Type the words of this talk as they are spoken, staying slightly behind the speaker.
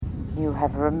You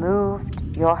have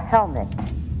removed your helmet.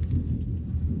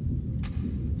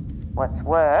 What's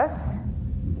worse,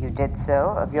 you did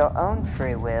so of your own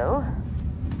free will.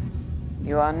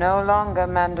 You are no longer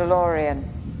Mandalorian.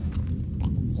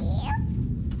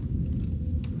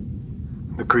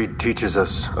 The Creed teaches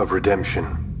us of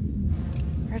redemption.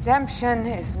 Redemption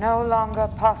is no longer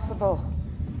possible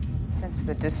since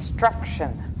the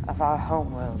destruction of our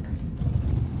homeworld.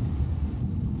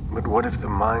 But what if the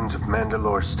minds of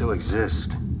Mandalore still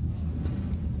exist?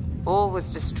 All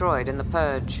was destroyed in the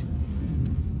Purge.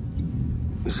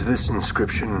 Is this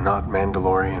inscription not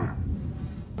Mandalorian?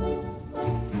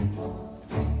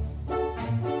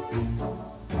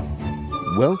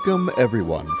 Welcome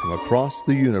everyone from across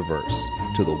the universe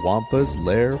to the Wampa's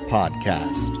Lair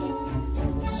podcast.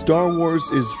 Star Wars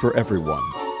is for everyone,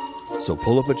 so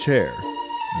pull up a chair,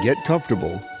 get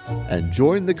comfortable, and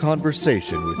join the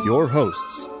conversation with your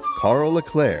hosts, Carl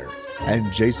LeClaire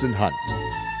and Jason Hunt,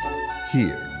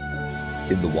 here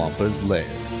in the Wampa's Lair.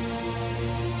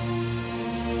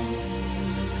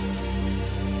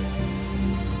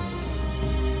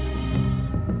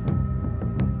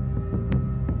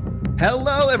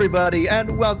 Hello, everybody,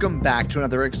 and welcome back to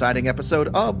another exciting episode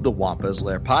of the Wampa's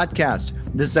Lair podcast.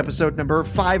 This is episode number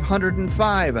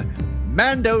 505.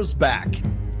 Mando's back.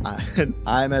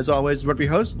 I'm, as always, one of your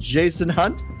hosts, Jason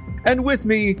Hunt, and with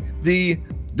me,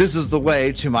 this is the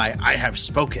way to my I have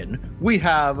spoken, we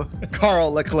have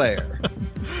Carl LeClaire.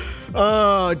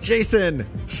 Oh, Jason,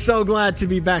 so glad to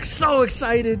be back. So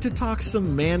excited to talk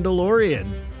some Mandalorian.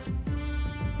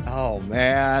 Oh,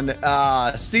 man.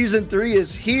 Season 3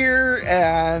 is here,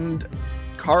 and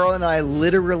Carl and I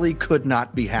literally could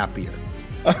not be happier.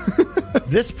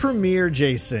 This premiere,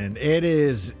 Jason, it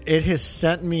has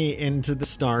sent me into the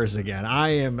stars again. I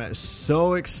am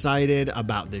so excited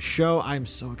about this show. I'm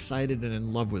so excited and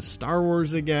in love with Star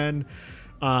Wars again.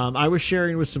 I was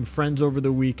sharing with some friends over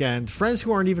the weekend, friends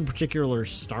who aren't even particular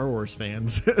Star Wars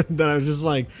fans, that I was just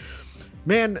like,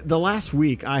 man, the last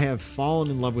week I have fallen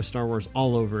in love with Star Wars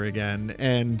all over again.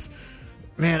 And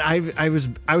man, I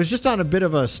was just on a bit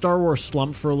of a Star Wars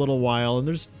slump for a little while, and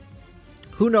there's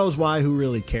who knows why, who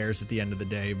really cares at the end of the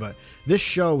day, but this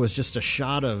show was just a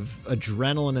shot of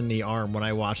adrenaline in the arm when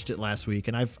I watched it last week,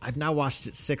 and I've now watched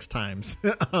it 6 times.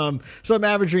 So I'm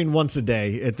averaging once a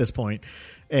day at this point.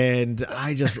 And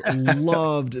I just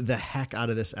loved the heck out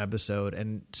of this episode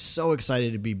and so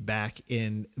excited to be back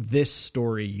in this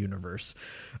story universe.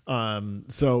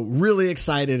 So really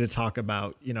excited to talk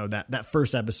about, that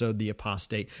first episode, The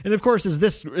Apostate. And of course, as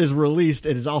this is released,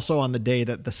 it is also on the day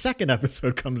that the second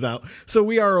episode comes out. So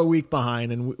we are a week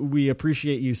behind, and we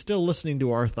appreciate you still listening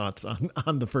to our thoughts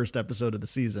on the first episode of the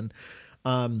season.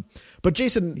 But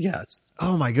Jason, yes.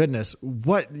 Oh my goodness.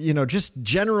 What, just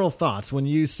general thoughts when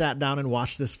you sat down and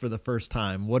watched this for the first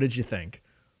time. What did you think?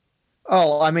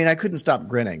 Oh, I mean, I couldn't stop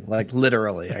grinning. Like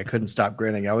literally, I couldn't stop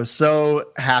grinning. I was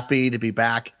so happy to be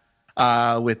back,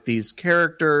 with these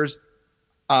characters.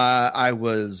 I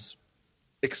was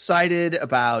excited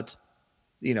about,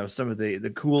 some of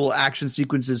the cool action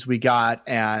sequences we got,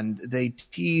 and they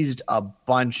teased a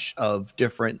bunch of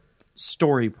different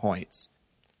story points.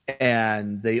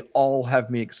 And they all have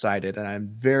me excited, and I'm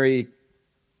very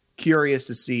curious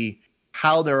to see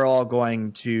how they're all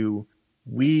going to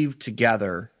weave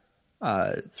together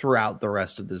throughout the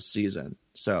rest of this season.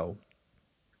 So,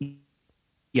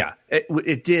 yeah,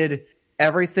 it did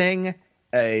everything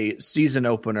a season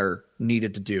opener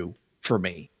needed to do for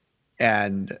me,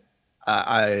 and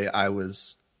I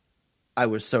was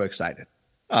so excited.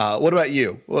 What about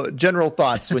you? Well, general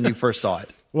thoughts when you first saw it?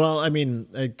 Well, I mean,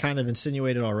 I kind of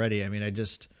insinuated already. I mean, it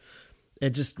just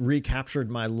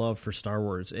recaptured my love for Star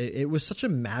Wars. It was such a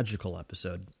magical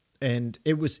episode, and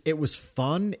it was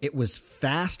fun. It was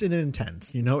fast and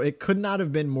intense. It could not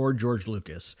have been more George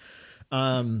Lucas.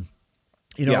 If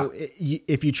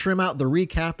you trim out the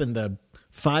recap and the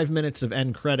 5 minutes of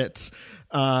end credits,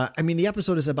 the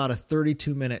episode is about a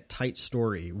 32-minute tight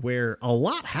story where a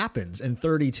lot happens in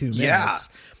 32 minutes. Yeah.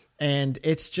 And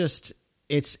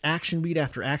it's action beat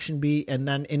after action beat. And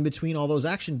then in between all those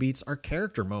action beats are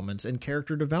character moments and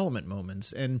character development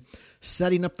moments and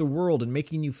setting up the world and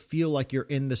making you feel like you're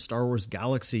in the Star Wars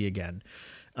galaxy again.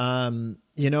 This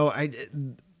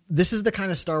is the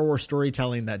kind of Star Wars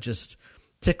storytelling that just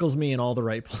tickles me in all the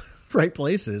right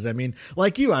places. I mean,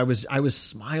 like you, I was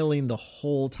smiling the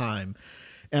whole time,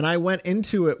 and I went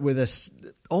into it with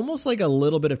almost like a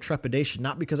little bit of trepidation,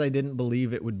 not because I didn't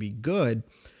believe it would be good,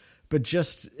 but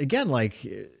just again, like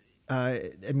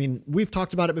I mean, we've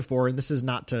talked about it before, and this is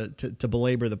not to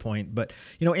belabor the point, but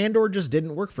Andor just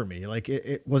didn't work for me. Like,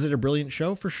 was it a brilliant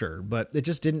show? For sure, but it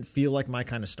just didn't feel like my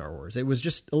kind of Star Wars. It was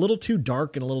just a little too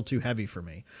dark and a little too heavy for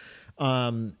me.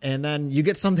 And then you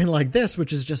get something like this,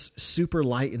 which is just super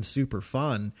light and super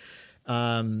fun.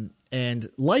 And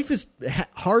life is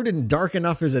hard and dark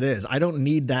enough as it is. I don't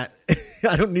need that.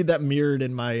 I don't need that mirrored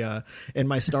in my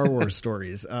Star Wars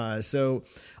stories. So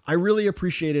I really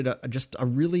appreciated just a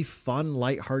really fun,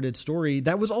 lighthearted story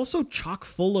that was also chock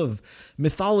full of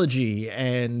mythology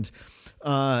and,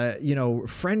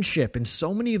 friendship and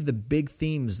so many of the big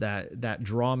themes that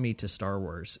draw me to Star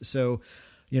Wars. So,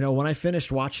 when I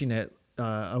finished watching it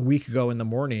a week ago in the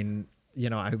morning,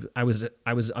 I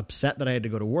was upset that I had to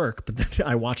go to work, but then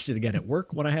I watched it again at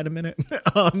work when I had a minute,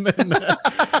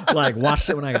 watched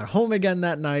it when I got home again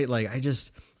that night. Like,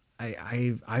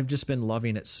 I've just been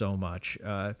loving it so much.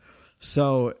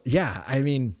 So yeah, I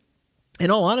mean,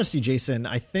 in all honesty, Jason,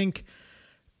 I think,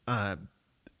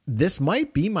 this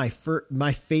might be my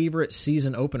favorite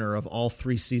season opener of all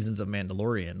 3 seasons of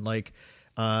Mandalorian. Like,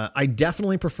 I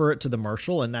definitely prefer it to the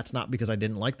Marshal, and that's not because I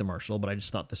didn't like the Marshal, but I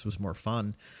just thought this was more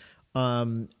fun.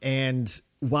 And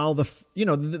while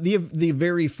the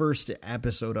very first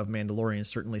episode of Mandalorian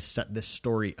certainly set this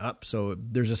story up, so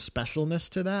there's a specialness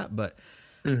to that, but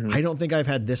I don't think I've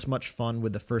had this much fun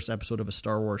with the first episode of a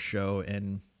Star Wars show,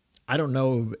 and I don't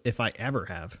know if I ever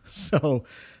have. So,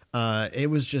 it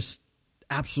was just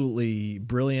absolutely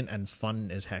brilliant and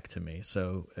fun as heck to me.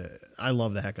 So, I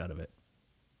love the heck out of it.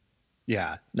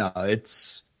 Yeah, no,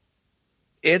 it's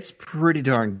pretty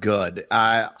darn good.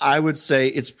 I would say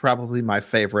it's probably my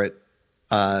favorite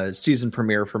season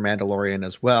premiere for Mandalorian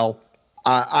as well.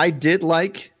 I did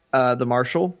like the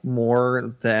Marshal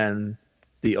more than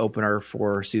the opener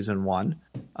for season 1.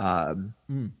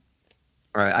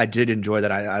 I did enjoy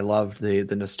that. I loved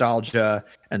the nostalgia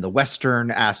and the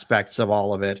Western aspects of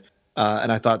all of it.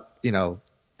 And I thought,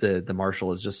 the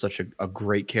Marshal is just such a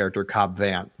great character, Cobb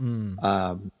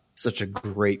Vanth. Such a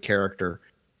great character.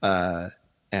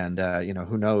 And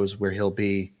who knows where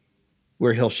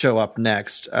he'll show up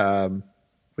next.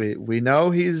 We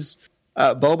know he's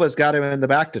Boba's got him in the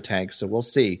back to tank, so we'll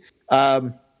see.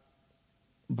 But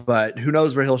who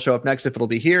knows where he'll show up next, if it'll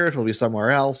be here, if it'll be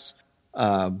somewhere else.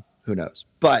 Who knows?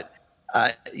 But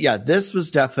this was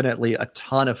definitely a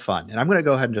ton of fun. And I'm going to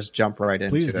go ahead and just jump right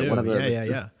into Please it. Do.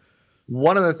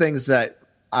 One of the things that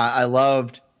I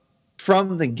loved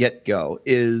from the get-go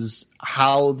is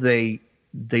how they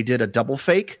did a double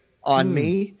fake on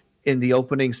me in the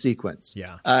opening sequence.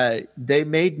 Yeah. They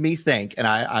made me think, and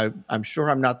I'm sure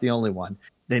I'm not the only one,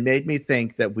 they made me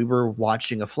think that we were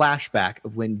watching a flashback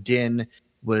of when Din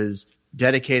was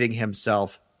dedicating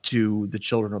himself to the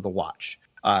Children of the Watch,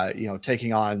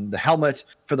 taking on the helmet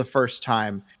for the first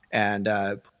time and,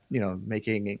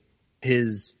 making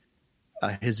his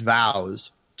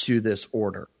vows to this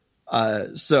order.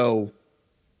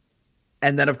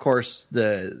 And then, of course,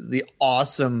 the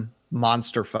awesome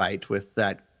monster fight with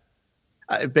that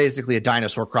basically a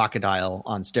dinosaur crocodile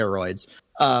on steroids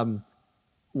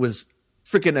was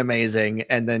freaking amazing.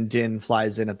 And then Din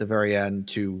flies in at the very end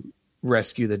to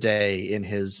rescue the day in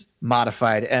his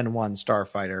modified N1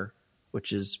 starfighter,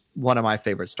 which is one of my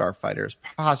favorite starfighters,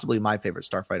 possibly my favorite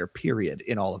starfighter, period,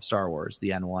 in all of Star Wars, the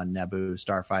N1 Naboo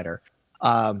starfighter.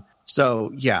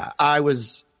 So yeah, I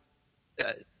was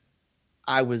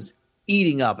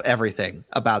eating up everything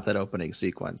about that opening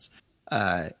sequence,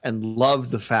 and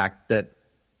loved the fact that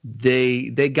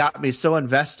they got me so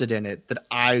invested in it that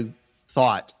I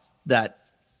thought that,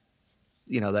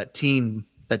 that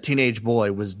teenage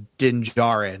boy was Din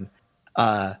Djarin,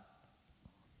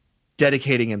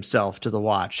 dedicating himself to the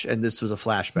Watch, and this was a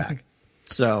flashback.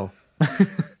 So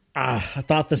I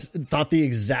thought the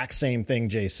exact same thing,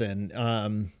 Jason.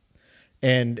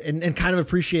 And kind of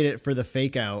appreciate it for the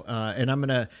fake out. And I'm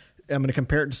gonna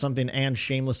compare it to something and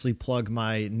shamelessly plug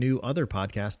my new other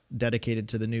podcast dedicated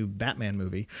to the new Batman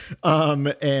movie.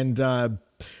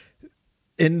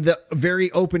 In the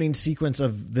very opening sequence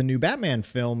of the new Batman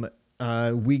film,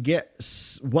 we get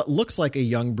what looks like a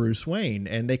young Bruce Wayne,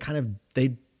 and they kind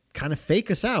of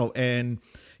fake us out and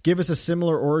give us a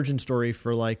similar origin story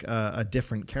for like a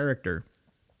different character.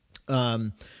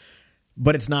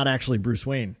 But it's not actually Bruce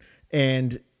Wayne.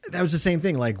 And that was the same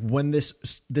thing. Like when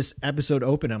this episode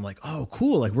opened, I'm like, oh,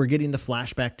 cool. Like we're getting the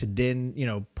flashback to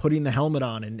Din, putting the helmet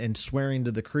on and swearing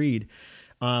to the creed.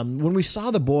 When we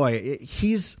saw the boy,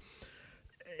 his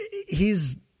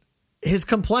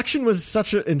complexion was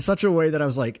in such a way that I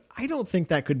was like, I don't think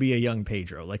that could be a young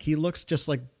Pedro. Like he looks just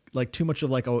like too much of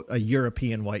like a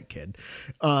European white kid.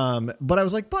 But I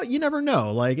was like, but you never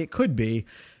know. Like it could be.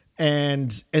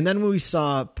 And then when we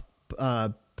saw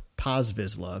Paz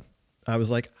Vizsla, I was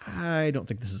like, I don't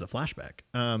think this is a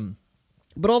flashback.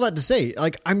 But all that to say,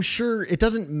 like, I'm sure it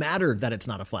doesn't matter that it's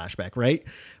not a flashback, right?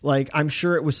 Like, I'm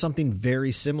sure it was something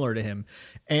very similar to him.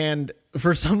 And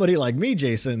for somebody like me,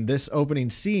 Jason, this opening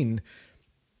scene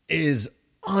is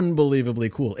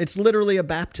unbelievably cool. It's literally a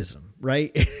baptism,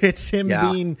 right? It's him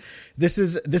being, this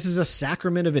is a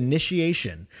sacrament of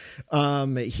initiation.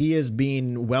 He is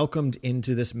being welcomed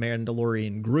into this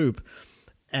Mandalorian group.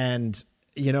 And,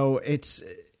 you know, it's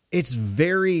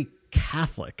very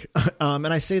Catholic. And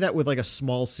I say that with like a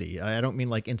small c. I don't mean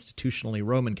like institutionally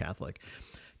Roman Catholic.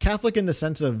 Catholic in the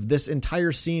sense of this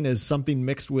entire scene is something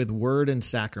mixed with word and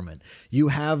sacrament. You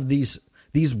have these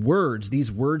words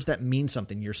that mean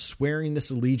something. You're swearing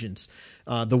this allegiance.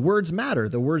 The words matter.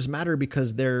 The words matter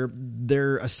because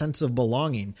they're a sense of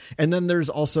belonging. And then there's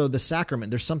also the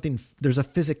sacrament. There's a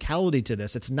physicality to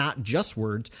this. It's not just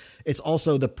words. It's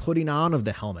also the putting on of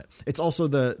the helmet. It's also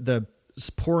the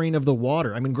pouring of the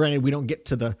water. I mean,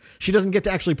 granted, she doesn't get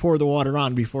to actually pour the water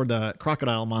on before the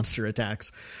crocodile monster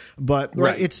attacks, but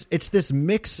right. It's this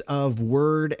mix of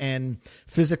word and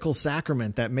physical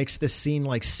sacrament that makes this scene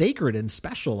like sacred and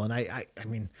special. And I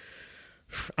mean,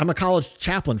 I'm a college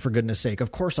chaplain, for goodness sake.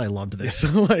 Of course I loved this.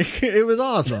 Like, it was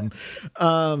awesome.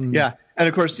 Yeah. And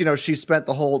of course, you know, she spent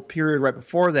the whole period right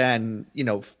before then, you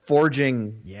know,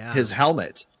 forging his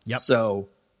helmet. Yep. So,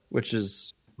 which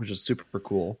is super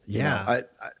cool. Yeah. You know,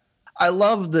 I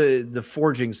love the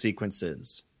forging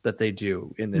sequences that they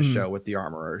do in this show with the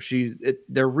armorer.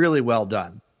 They're really well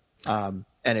done.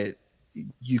 And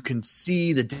you can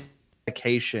see the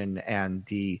dedication and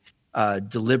the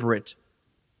deliberate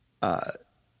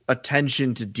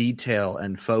attention to detail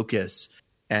and focus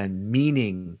and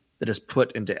meaning that is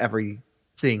put into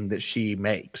everything that she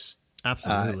makes.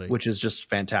 Absolutely. Which is just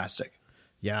fantastic.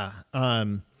 Yeah.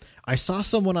 I saw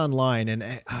someone online,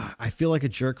 and I feel like a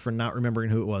jerk for not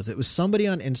remembering who it was. It was somebody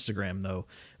on Instagram, though.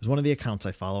 It was one of the accounts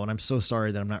I follow, and I'm so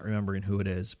sorry that I'm not remembering who it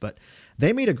is. But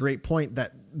they made a great point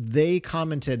that they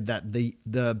commented that the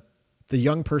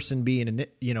young person being,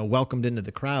 you know, welcomed into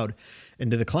the crowd,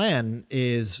 into the clan,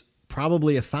 is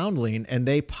probably a foundling, and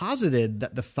they posited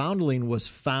that the foundling was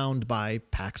found by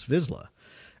Pax Vizsla.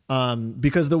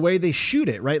 Because the way they shoot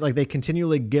it, right? Like, they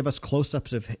continually give us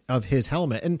close-ups of his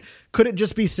helmet. And could it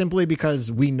just be simply because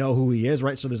we know who he is,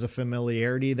 right? So there's a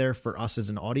familiarity there for us as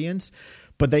an audience.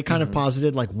 But they kind of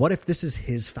posited, like, what if this is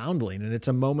his foundling? And it's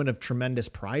a moment of tremendous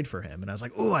pride for him. And I was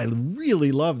like, oh, I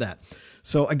really love that.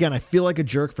 So again, I feel like a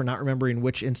jerk for not remembering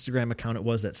which Instagram account it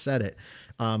was that said it.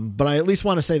 But I at least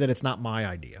want to say that it's not my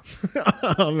idea.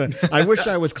 I wish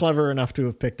I was clever enough to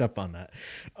have picked up on that.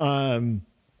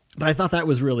 But I thought that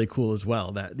was really cool as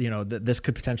well, that, you know, that this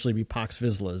could potentially be Pax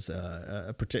Vizsla's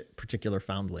a particular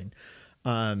foundling.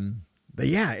 But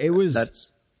yeah,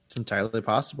 that's entirely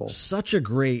possible. Such a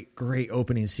great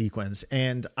opening sequence.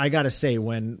 And I got to say,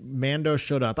 when Mando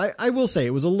showed up, I will say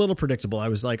it was a little predictable. I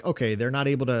was like, okay, they're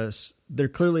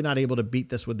clearly not able to beat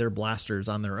this with their blasters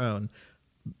on their own.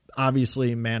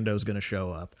 Obviously Mando's going to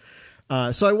show up.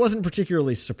 So I wasn't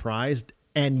particularly surprised.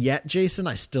 And yet, Jason,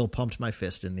 I still pumped my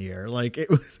fist in the air. Like, it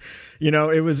was, you know,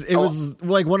 it was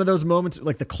like one of those moments,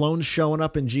 like the clones showing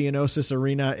up in Geonosis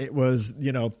Arena. It was,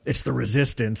 you know, it's the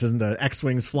Resistance and the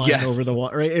X-Wings flying over the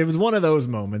wall. Right? It was one of those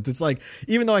moments. It's like,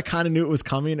 even though I kind of knew it was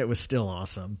coming, it was still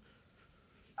awesome.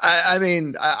 I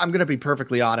mean, I'm going to be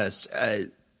perfectly honest.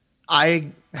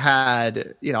 I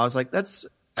had, you know, I was like,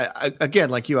 again,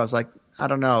 like you, I was like, I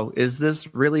don't know. Is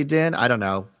this really Din? I don't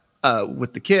know.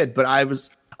 With the kid, but I was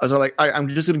like, I'm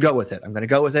just going to go with it. I'm going to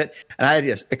go with it. And I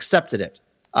just accepted it.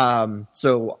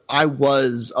 So I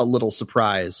was a little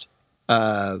surprised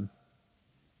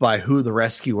by who the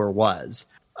rescuer was.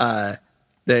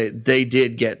 They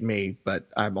did get me, but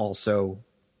I'm also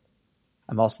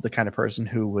the kind of person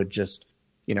who would just,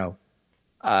 you know,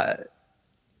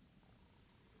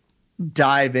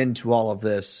 dive into all of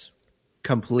this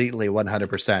completely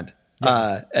 100%,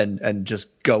 and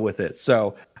just go with it.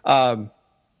 So,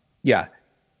 yeah.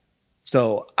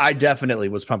 So I definitely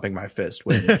was pumping my fist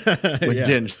when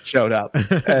Din showed up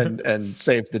and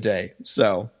saved the day.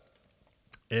 So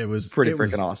it was pretty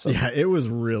freaking awesome. Yeah, it was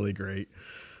really great.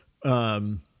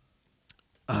 Goodness,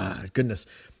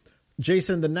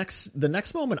 Jason, the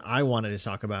next moment I wanted to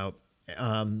talk about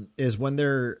is when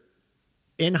they're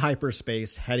in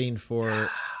hyperspace heading for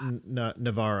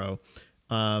Navarro,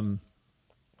 and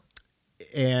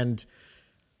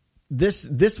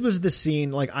this was the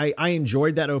scene. Like I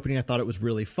enjoyed that opening. I thought it was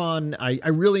really fun. I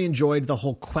really enjoyed the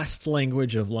whole quest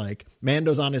language of like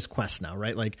Mando's on his quest now,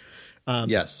 right? Like,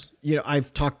 yes, you know,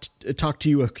 I've talked to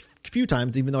you a few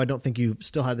times, even though I don't think you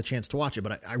still had the chance to watch it,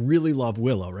 but I really love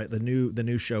Willow, right? The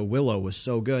new show Willow was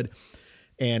so good.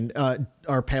 And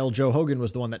our pal Joe Hogan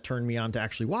was the one that turned me on to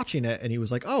actually watching it. And he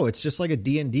was like, oh, it's just like a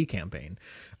D&D campaign.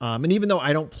 And even though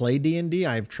I don't play D&D,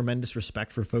 I have tremendous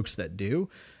respect for folks that do,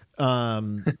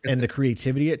 and the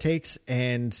creativity it takes.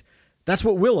 And that's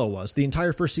what Willow was. The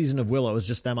entire first season of Willow is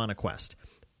just them on a quest.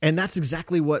 And that's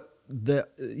exactly what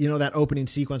that opening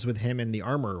sequence with him in the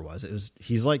armor was.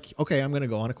 He's like, okay, I'm going to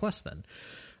go on a quest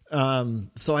then.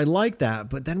 So I like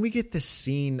that. But then we get this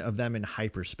scene of them in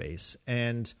hyperspace,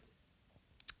 and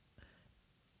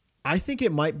I think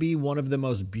it might be one of the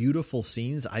most beautiful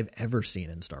scenes I've ever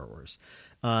seen in Star Wars,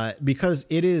 because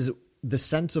it is the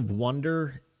sense of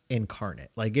wonder incarnate.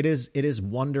 Like it is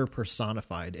wonder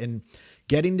personified, and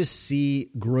getting to see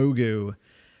Grogu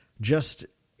just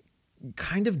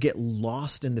kind of get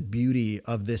lost in the beauty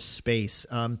of this space.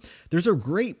 There's a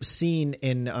great scene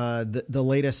in the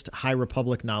latest High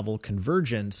Republic novel,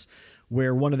 Convergence,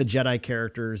 where one of the Jedi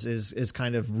characters is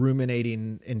kind of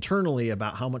ruminating internally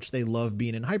about how much they love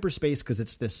being in hyperspace, because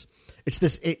it's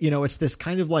this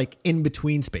kind of like in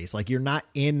between space. Like you're not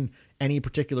in any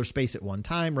particular space at one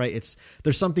time, right?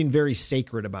 There's something very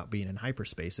sacred about being in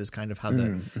hyperspace, is kind of how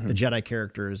the Jedi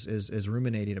character is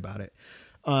ruminating about it.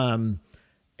 And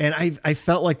I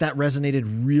felt like that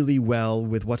resonated really well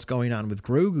with what's going on with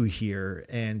Grogu here,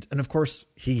 and of course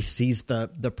he sees the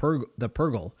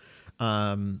Purgle.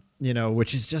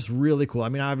 Which is just really cool. I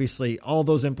mean, obviously all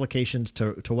those implications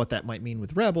to what that might mean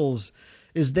with Rebels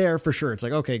is there for sure. It's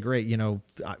like, okay, great.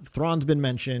 Thrawn's been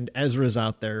mentioned. Ezra's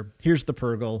out there. Here's the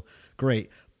Purgle.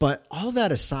 Great. But all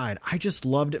that aside, I just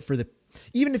loved it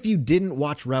even if you didn't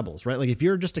watch Rebels, right? Like if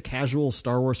you're just a casual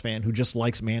Star Wars fan who just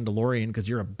likes Mandalorian because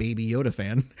you're a Baby Yoda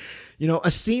fan,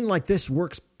 a scene like this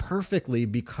works perfectly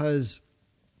because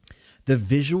the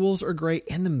visuals are great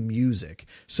and the music.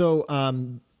 So,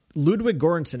 Ludwig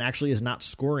Göransson actually is not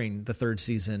scoring the third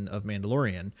season of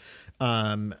Mandalorian.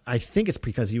 I think it's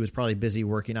because he was probably busy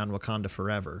working on Wakanda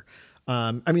Forever.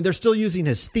 They're still using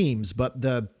his themes, but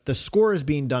the score is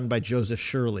being done by Joseph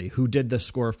Shirley, who did the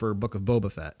score for Book of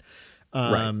Boba Fett.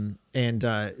 Right.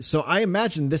 So I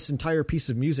imagine this entire piece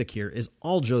of music here is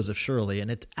all Joseph Shirley, and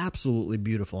it's absolutely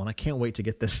beautiful. And I can't wait to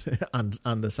get this on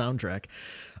the soundtrack.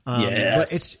 Yes.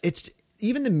 But it's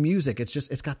even the music.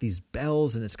 It's got these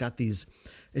bells, and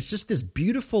it's just this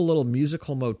beautiful little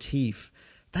musical motif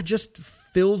that just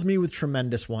fills me with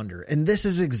tremendous wonder. And this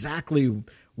is exactly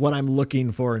what I'm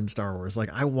looking for in Star Wars. Like,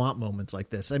 I want moments like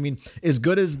this. I mean, as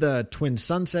good as the Twin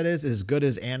Sunset is, as good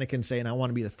as Anakin saying, I want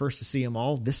to be the first to see them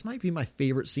all, this might be my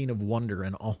favorite scene of wonder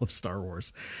in all of Star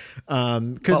Wars.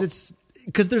 Because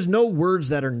there's no words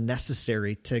that are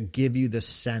necessary to give you the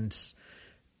sense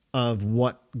of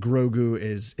what Grogu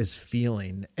is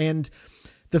feeling. And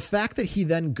the fact that he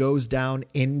then goes down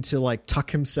into like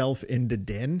tuck himself into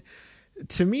Din,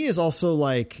 to me is also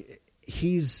like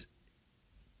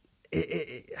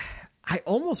I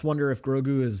almost wonder if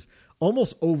Grogu is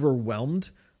almost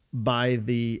overwhelmed by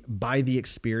the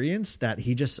experience, that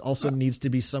he just also needs to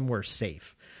be somewhere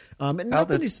safe.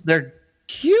 They're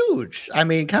huge. I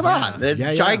mean, come on, the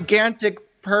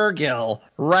gigantic Purrgil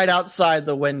right outside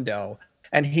the window,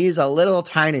 and he's a little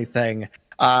tiny thing.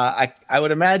 I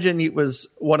would imagine it was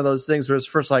one of those things where it's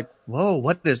first like, whoa,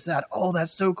 what is that? Oh,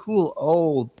 that's so cool.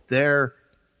 Oh,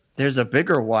 there's a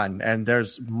bigger one, and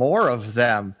there's more of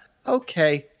them.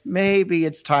 Okay, maybe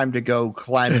it's time to go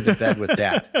climb into bed with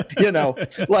Dad.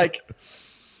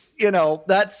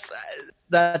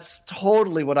 That's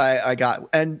totally what I got.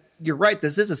 And you're right,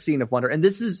 this is a scene of wonder. And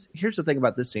here's the thing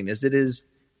about this scene is it is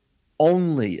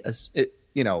only,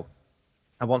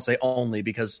 I won't say only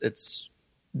because it's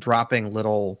dropping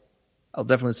I'll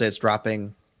definitely say it's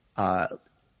dropping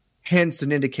hints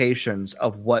and indications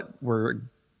of what we're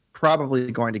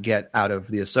probably going to get out of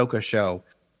the Ahsoka show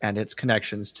and its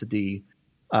connections to the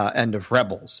end of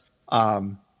Rebels.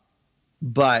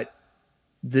 But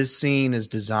this scene is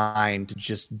designed to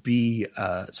just be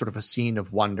sort of a scene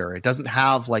of wonder. It doesn't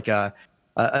have like a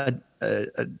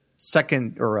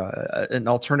second or an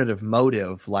alternative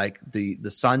motive like the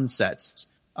sunsets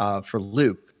for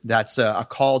Luke. That's a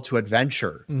call to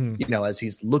adventure, as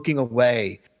he's looking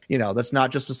away. That's not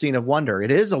just a scene of wonder.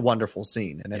 It is a wonderful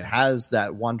scene, and it has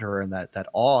that wonder and that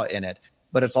awe in it.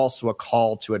 But it's also a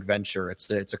call to adventure. It's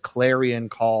a clarion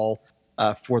call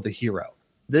for the hero.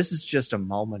 This is just a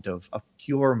moment of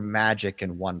pure magic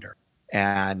and wonder,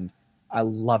 and I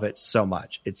love it so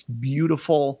much. It's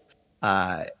beautiful.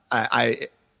 I'm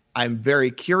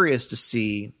very curious to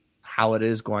see how it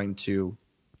is going to,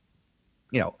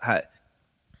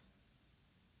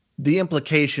 the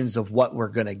implications of what we're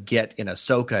going to get in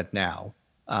Ahsoka now,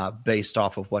 based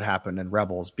off of what happened in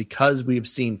Rebels, because we've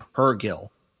seen Purrgil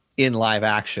in live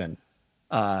action,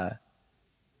 are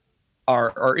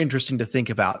interesting to think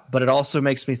about. But it also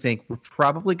makes me think we're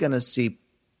probably going to see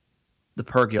the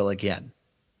Purrgil again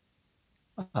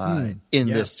in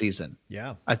this season.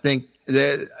 Yeah, I think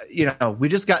that, we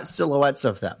just got silhouettes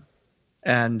of them,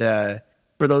 and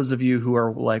for those of you who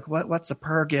are like, what's a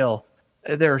Purrgil?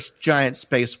 There's giant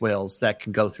space whales that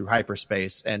can go through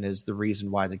hyperspace, and is the reason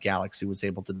why the galaxy was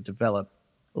able to develop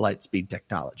light speed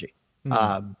technology.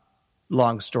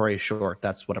 Long story short,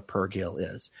 that's what a Purrgil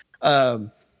is.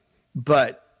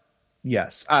 But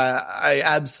yes, I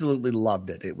absolutely loved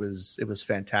it. It was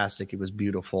fantastic. It was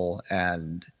beautiful,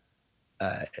 and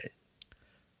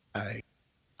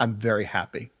I'm very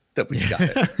happy that we got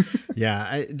it.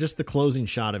 Yeah, just the closing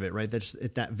shot of it, right? That's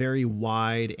that very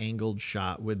wide angled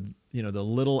shot with the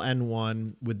little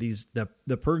N1 with these the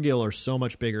Purrgil are so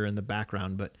much bigger in the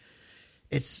background, but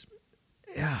it's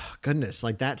goodness,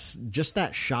 like that's just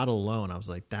that shot alone. I was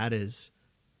like, that is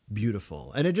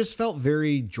beautiful, and it just felt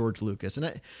very George Lucas.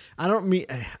 And I don't mean,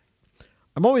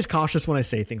 I'm always cautious when I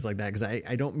say things like that, because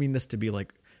I don't mean this to be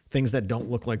like things that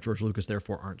don't look like George Lucas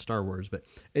therefore aren't Star Wars, but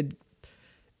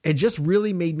it just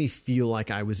really made me feel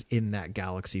like I was in that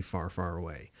galaxy far, far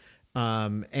away.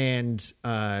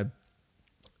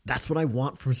 That's what I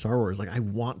want from Star Wars. Like, I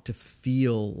want to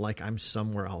feel like I'm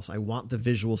somewhere else. I want the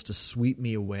visuals to sweep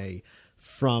me away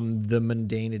from the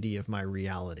mundanity of my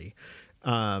reality.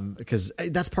 Because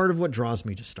that's part of what draws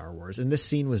me to Star Wars. And this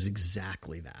scene was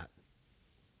exactly that.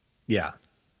 Yeah,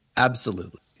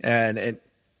 absolutely. And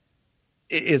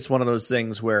it's one of those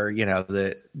things where,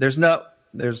 there's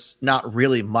not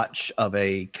really much of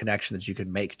a connection that you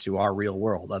can make to our real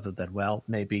world, other than, well,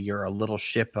 maybe you're a little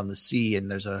ship on the sea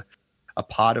and there's a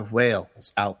pod of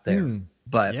whales out there,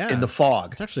 but in the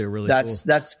fog. It's actually a really that's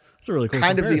a really cool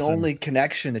kind comparison. of the only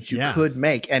connection that you could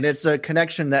make. And it's a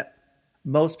connection that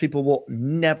most people will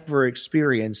never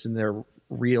experience in their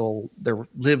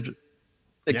lived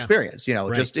experience,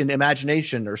 right. Just in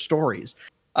imagination or stories.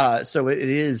 So it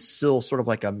is still sort of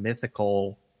like a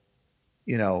mythical,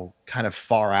 kind of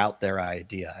far out there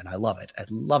idea. And I love it. I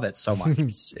love it so much.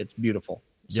 It's beautiful.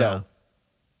 So,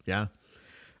 yeah.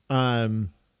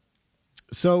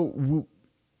 So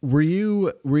were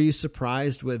you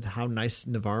surprised with how nice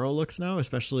Navarro looks now,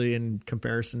 especially in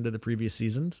comparison to the previous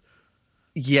seasons?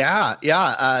 Yeah.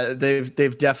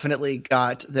 They've definitely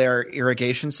got their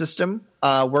irrigation system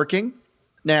working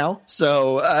now.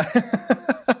 So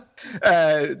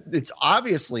it's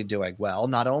obviously doing well,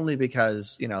 not only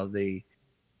because,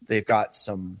 they've got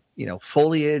some,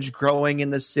 foliage growing in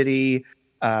the city.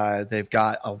 They've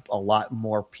got a lot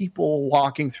more people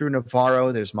walking through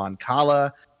Navarro. There's Mon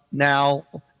Cala now,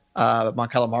 Mon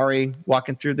Calamari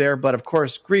walking through there. But of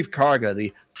course, Greef Karga,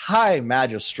 the high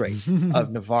magistrate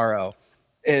of Navarro,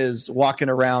 is walking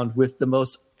around with the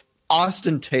most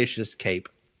ostentatious cape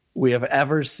we have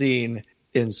ever seen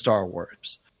in Star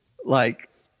Wars. Like,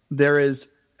 there is,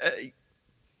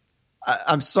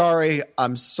 I'm sorry,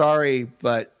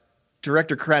 but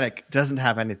Director Krennic doesn't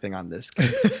have anything on this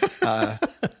cape.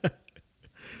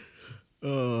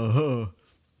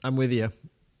 I'm with you.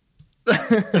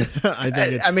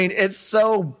 I mean, it's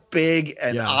so big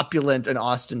and opulent and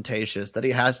ostentatious that he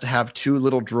has to have two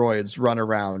little droids run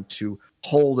around to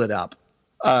hold it up,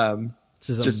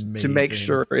 just to make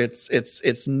sure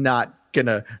it's not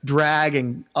gonna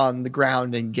drag on the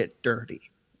ground and get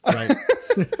dirty. Right.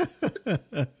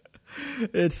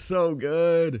 It's so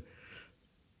good.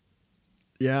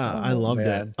 Yeah, I loved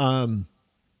it.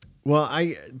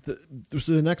 Well,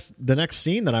 so the next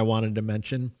scene that I wanted to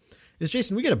mention is,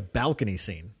 Jason, we get a balcony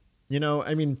scene.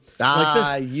 I mean,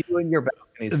 like this, you and your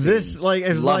balcony scenes.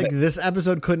 This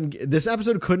episode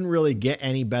couldn't really get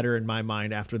any better in my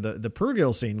mind after the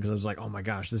Purrgil scene, because I was like, oh my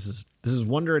gosh, this is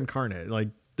wonder incarnate. Like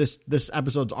this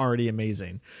episode's already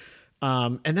amazing.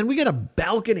 And then we get a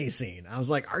balcony scene. I was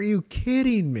like, are you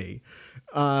kidding me?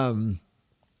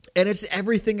 And it's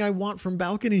everything I want from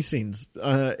balcony scenes.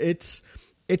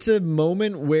 It's a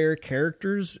moment where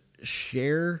characters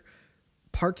share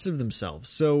parts of themselves.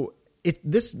 So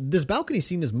this balcony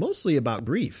scene is mostly about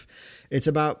grief. It's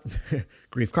about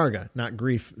Greef Karga, not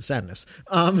grief sadness.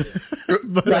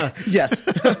 But yes,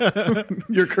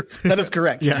 that is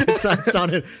correct. Yeah, it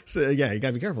sounded. So, yeah, you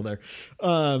gotta be careful there.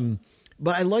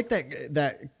 But I like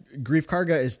that Greef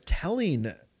Karga is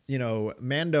telling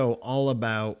Mando all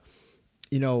about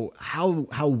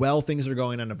how well things are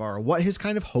going on Navarro, what his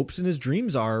kind of hopes and his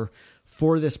dreams are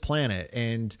for this planet,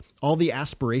 and all the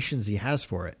aspirations he has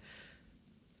for it.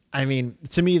 I mean,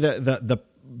 to me, the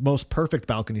most perfect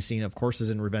balcony scene, of course, is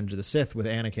in Revenge of the Sith with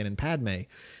Anakin and Padme.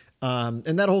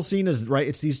 And that whole scene is right.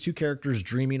 It's these two characters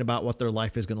dreaming about what their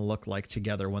life is going to look like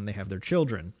together when they have their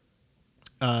children.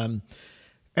 And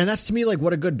that's, to me, like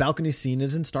what a good balcony scene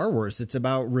is in Star Wars. It's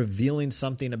about revealing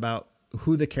something about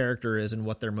who the character is and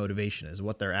what their motivation is,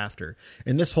 what they're after.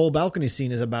 And this whole balcony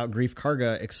scene is about Greef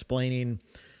Karga explaining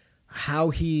how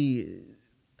he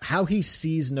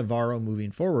sees Navarro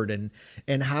moving forward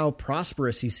and how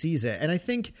prosperous he sees it. And I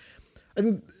think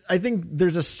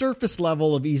there's a surface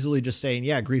level of easily just saying,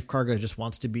 yeah, Greef Karga just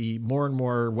wants to be more and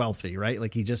more wealthy, right?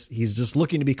 Like he's just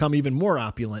looking to become even more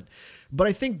opulent. But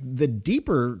I think the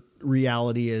deeper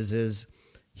reality is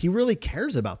he really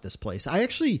cares about this place. I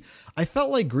felt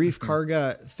like Greef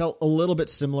Karga felt a little bit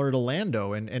similar to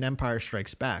Lando in Empire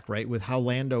Strikes Back, right? With how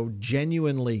Lando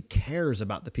genuinely cares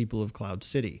about the people of Cloud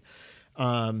City.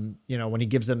 When he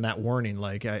gives them that warning,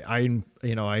 like I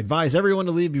advise everyone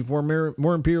to leave before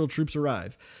more Imperial troops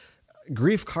arrive.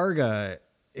 Greef Karga,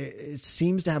 it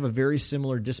seems to have a very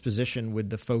similar disposition with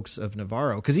the folks of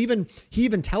Navarro. Cause he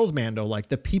even tells Mando, like,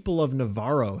 the people of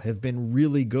Navarro have been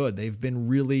really good. They've been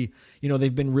really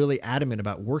adamant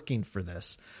about working for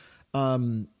this.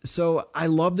 So I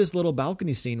love this little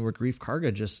balcony scene where Greef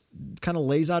Karga just kind of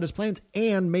lays out his plans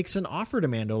and makes an offer to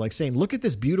Mando, like saying, look at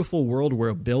this beautiful world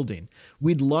we're building.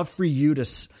 We'd love for you to,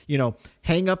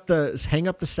 hang up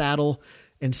the saddle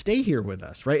and stay here with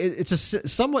us. Right. It's a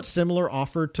somewhat similar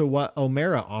offer to what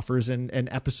O'Mara offers in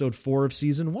episode 4 of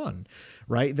season 1,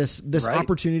 right? This right.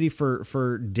 Opportunity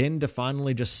for Din to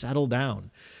finally just settle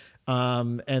down.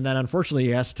 And then unfortunately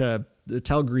he has to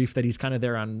tell Greef that he's kind of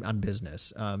there on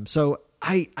business. So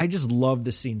I just love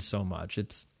this scene so much.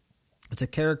 It's a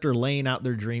character laying out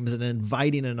their dreams and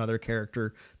inviting another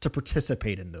character to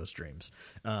participate in those dreams.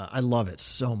 I love it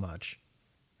so much.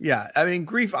 Yeah. I mean,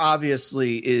 Greef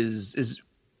obviously is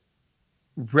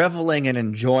reveling and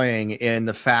enjoying in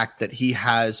the fact that he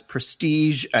has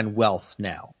prestige and wealth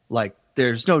now. Like,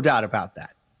 there's no doubt about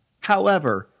that.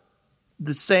 However, at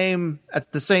the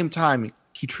same time,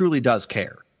 he truly does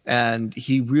care. And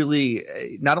he really,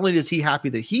 not only is he happy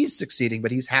that he's succeeding,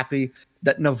 but he's happy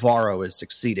that Navarro is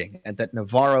succeeding and that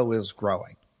Navarro is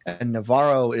growing. And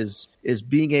Navarro is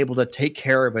being able to take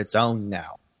care of its own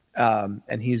now.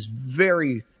 And he's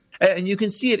very, and you can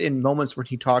see it in moments where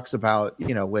he talks about,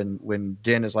 when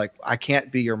Din is like, I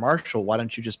can't be your marshal. Why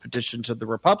don't you just petition to the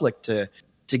Republic to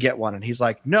get one? And he's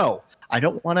like, no, I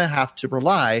don't want to have to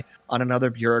rely on another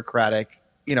bureaucratic,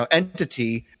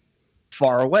 entity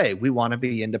far away. We want to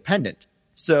be independent.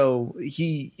 So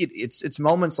it's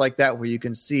moments like that where you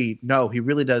can see, no, he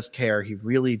really does care. He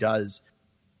really does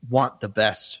want the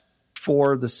best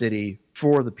for the city,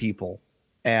 for the people.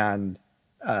 And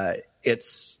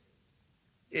it's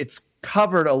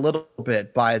covered a little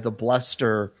bit by the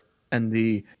bluster and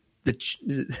the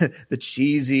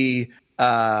cheesy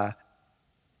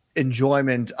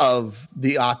enjoyment of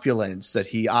the opulence that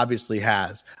he obviously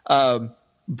has.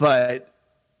 But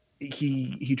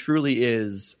he truly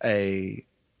is an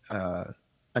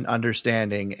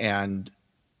understanding and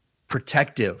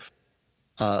protective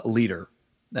leader,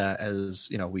 as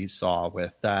we saw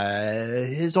with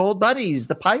his old buddies,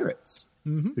 the pirates,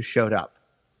 who showed up.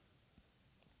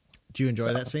 Did you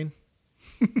enjoy that scene?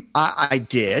 I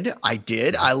did.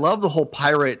 I love the whole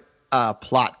pirate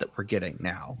plot that we're getting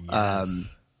now.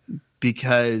 Yes.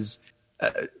 Because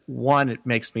one, it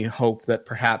makes me hope that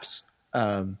perhaps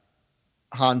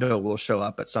Hondo will show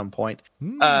up at some point.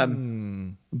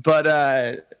 But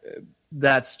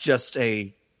that's just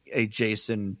a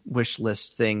Jason wish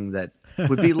list thing that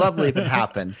would be lovely if it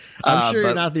happened. I'm sure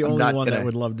you're not the only one that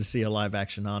would love to see a live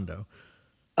action Hondo.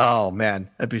 Oh man,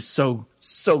 that'd be so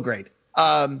great.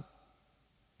 But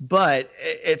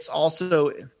it's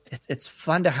also it's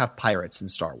fun to have pirates in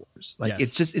Star Wars. Like,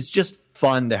 yes. It's just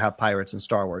fun to have pirates in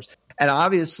Star Wars. And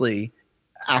obviously,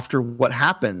 after what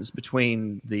happens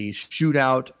between the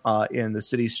shootout in the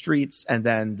city streets and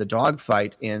then the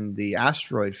dogfight in the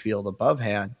asteroid field above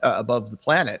the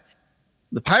planet,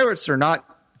 the pirates are not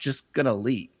just going to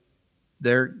leave.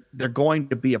 They're going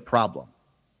to be a problem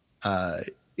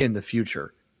in the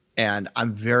future. And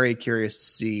I'm very curious to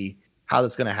see how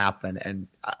that's going to happen. And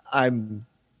I'm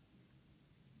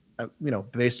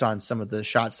based on some of the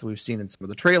shots that we've seen in some of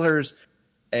the trailers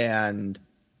and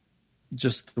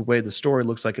just the way the story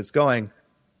looks like it's going,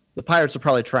 the pirates will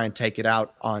probably try and take it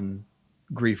out on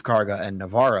Greef Karga and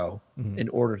Navarro in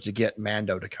order to get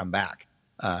Mando to come back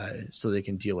so they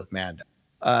can deal with Mando.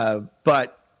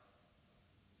 But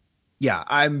yeah,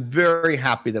 I'm very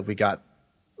happy that we got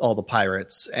all the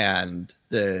pirates and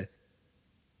the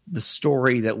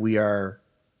story that we are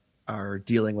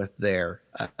dealing with there.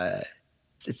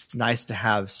 It's nice to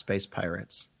have space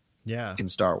pirates. Yeah. In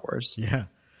Star Wars. Yeah.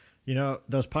 You know,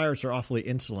 those pirates are awfully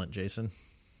insolent, Jason.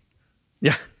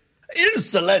 Yeah.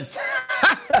 Insolence.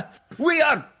 We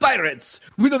are pirates.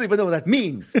 We don't even know what that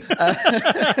means.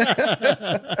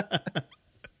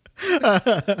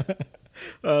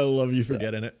 I love you for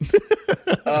getting it.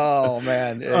 Oh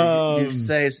man.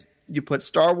 You put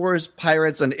Star Wars,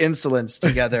 pirates, and insolence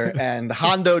together, and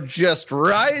Hondo just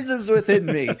rises within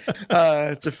me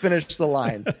to finish the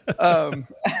line.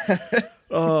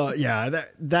 Yeah,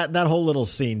 that whole little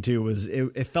scene too was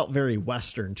it felt very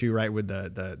Western too, right? With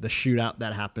the shootout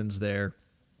that happens there.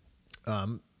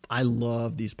 I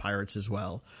love these pirates as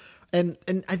well. And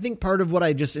I think part of what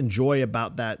I just enjoy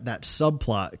about that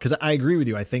subplot, because I agree with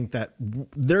you, I think that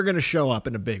they're going to show up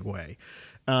in a big way.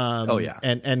 Oh yeah.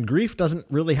 And Grief doesn't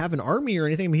really have an army or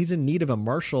anything. I mean, he's in need of a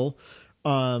marshal.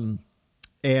 You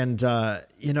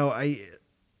know, I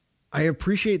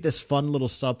appreciate this fun little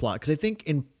subplot because I think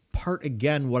in part,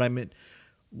 again, what I'm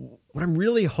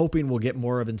really hoping we'll get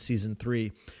more of in season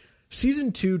 3.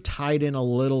 Season 2 tied in a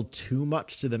little too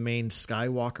much to the main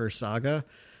Skywalker saga.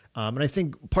 And I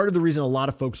think part of the reason a lot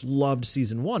of folks loved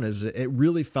season 1 is it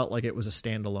really felt like it was a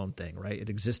standalone thing, right? It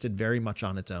existed very much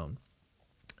on its own.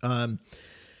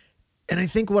 And I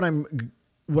think what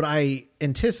I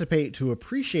anticipate to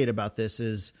appreciate about this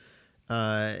is,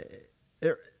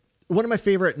 one of my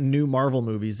favorite new Marvel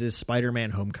movies is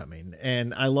Spider-Man Homecoming.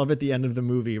 And I love at the end of the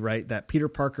movie, right, that Peter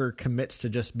Parker commits to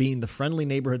just being the friendly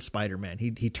neighborhood Spider-Man.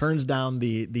 He turns down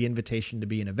the invitation to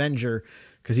be an Avenger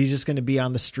because he's just going to be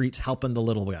on the streets helping the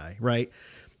little guy, right?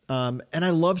 And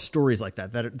I love stories like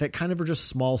that kind of are just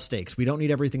small stakes. We don't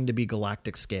need everything to be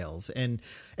galactic scales. And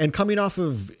coming off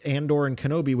of Andor and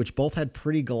Kenobi, which both had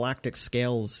pretty galactic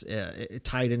scales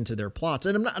tied into their plots,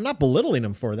 and I'm not belittling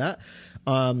them for that,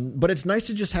 but it's nice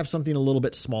to just have something a little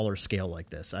bit smaller scale like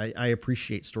this. I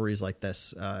appreciate stories like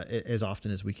this as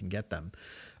often as we can get them.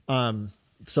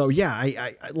 So yeah,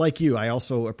 I like you. I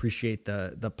also appreciate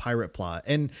the pirate plot,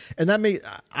 and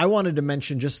I wanted to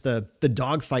mention just the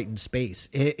dogfight in space.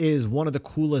 It is one of the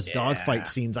coolest dogfight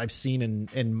scenes I've seen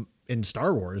in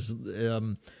Star Wars.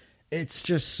 It's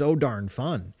just so darn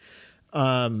fun.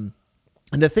 And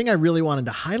the thing I really wanted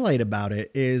to highlight about it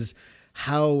is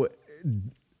how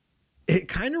it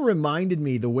kind of reminded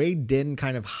me the way Din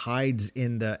kind of hides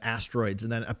in the asteroids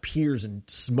and then appears and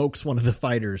smokes one of the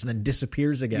fighters and then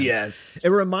disappears again. Yes. It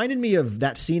reminded me of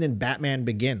that scene in Batman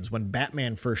Begins when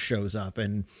Batman first shows up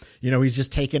and, you know, he's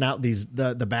just taking out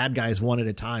the bad guys one at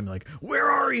a time. Like, where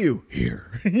are you?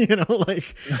 Here, you know,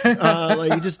 like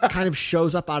he just kind of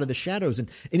shows up out of the shadows. And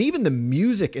even the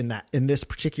music in this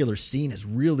particular scene is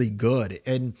really good.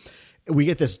 And we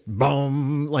get this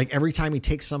boom, like every time he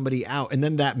takes somebody out, and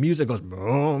then that music goes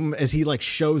boom as he like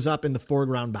shows up in the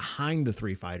foreground behind the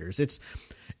three fighters. It's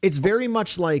very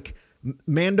much like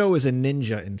Mando is a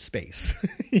ninja in space.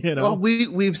 You know, well,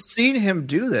 we've seen him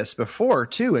do this before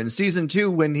too in season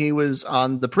 2 when he was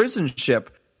on the prison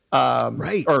ship,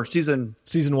 right? Or season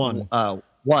 1,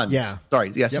 yeah,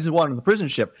 sorry, yeah, season 1 on the prison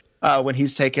ship when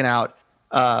he's taken out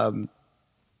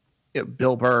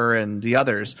Bill Burr and the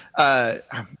others.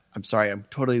 I'm sorry.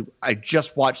 I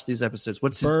just watched these episodes.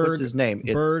 What's his name?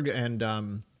 It's Berg and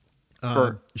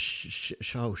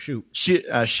Shion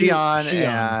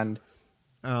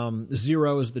and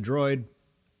Zero is the droid.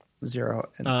 Zero.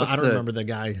 And I don't remember the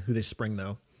guy who they spring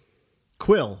though.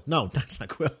 Quill. No, that's not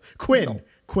Quill. Quinn. No.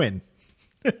 Quinn.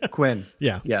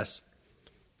 Yeah. Yes.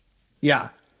 Yeah.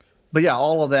 But yeah,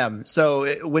 all of them. So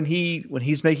when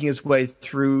he's making his way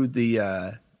through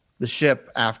the ship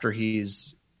after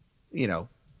he's, you know,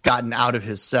 gotten out of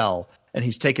his cell and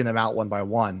he's taken them out one by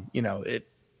one, you know,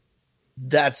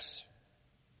 that's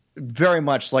very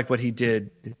much like what he did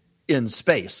in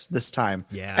space this time.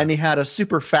 Yeah. And he had a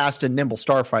super fast and nimble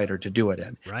starfighter to do it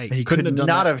in. Right. He could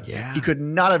not have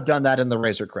done that in the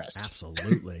Razor Crest.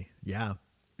 Absolutely. Yeah.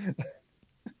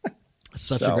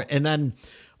 Such a great, and then,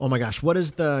 oh my gosh, what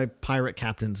is the pirate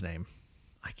captain's name?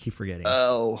 I keep forgetting.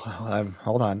 Oh,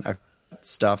 hold on. I've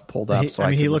stuff pulled up.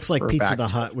 He looks like Pizza the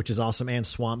Hut, which is awesome, and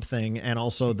Swamp Thing, and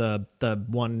also the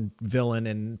one villain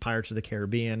in Pirates of the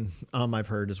Caribbean. I've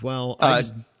heard as well.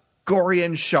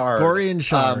 Gorian Shard.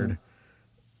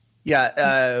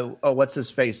 What's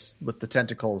his face with the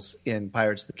tentacles in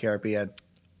Pirates of the Caribbean?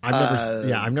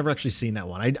 I've never actually seen that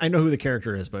one. I know who the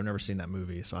character is, but I've never seen that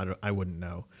movie, so I wouldn't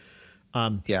know.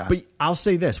 But I'll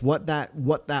say this: what that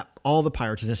all the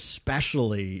pirates, and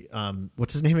especially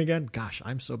what's his name again? Gosh,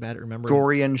 I'm so bad at remembering.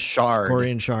 Gorian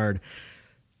Shard.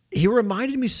 He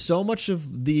reminded me so much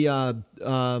of the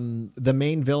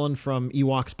main villain from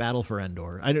Ewoks Battle for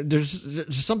Endor. There's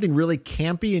just something really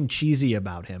campy and cheesy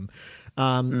about him.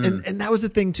 And that was the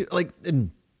thing too, like,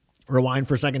 rewind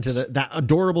for a second to that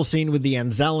adorable scene with the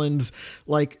Anzellans,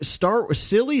 like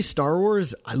silly Star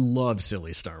Wars. I love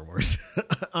silly Star Wars.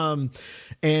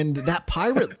 And that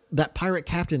pirate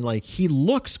captain, like, he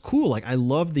looks cool. Like, I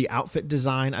love the outfit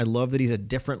design. I love that he's a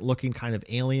different looking kind of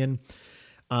alien.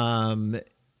 I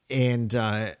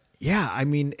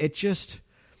mean, it's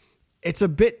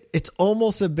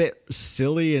almost a bit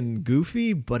silly and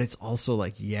goofy, but it's also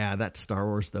like, yeah, that's Star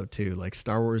Wars though too. Like,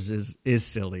 Star Wars is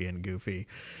silly and goofy.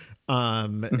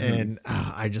 And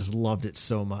I just loved it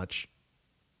so much.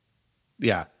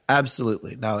 Yeah,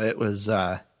 absolutely. No, it was,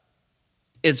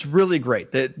 it's really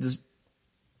great. The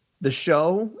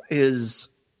show is,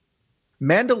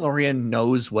 Mandalorian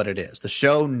knows what it is. The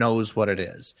show knows what it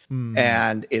is,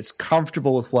 and it's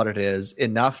comfortable with what it is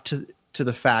enough to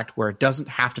the fact where it doesn't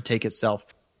have to take itself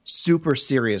super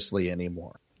seriously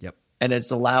anymore. Yep. And it's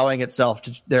allowing itself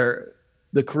to,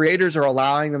 the creators are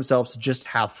allowing themselves to just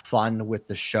have fun with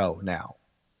the show now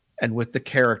and with the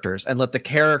characters, and let the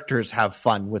characters have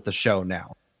fun with the show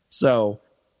now. So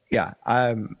yeah,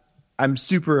 I'm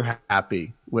super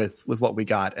happy with what we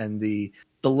got, and the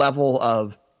level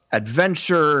of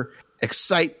adventure,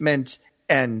 excitement,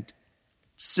 and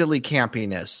silly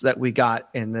campiness that we got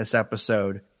in this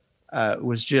episode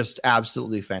was just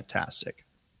absolutely fantastic.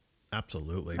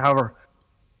 Absolutely. However,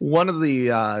 one of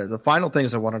the final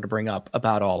things I wanted to bring up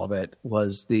about all of it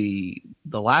was the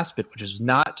last bit, which is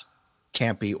not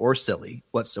campy or silly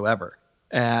whatsoever.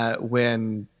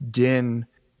 When Din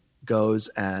goes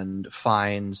and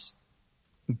finds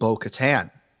Bo-Katan.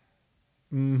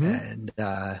 And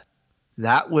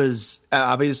that was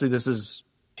obviously, this is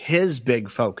his big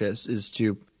focus, is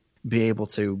to be able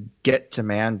to get to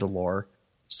Mandalore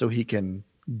so he can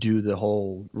do the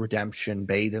whole redemption,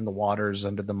 bathe in the waters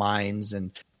under the mines,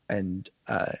 and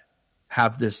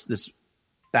have this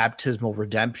baptismal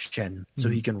redemption so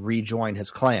he can rejoin his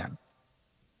clan.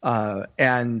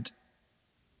 And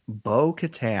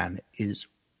Bo-Katan is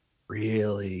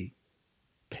really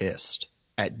pissed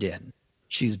at Din.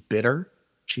 She's bitter,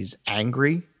 she's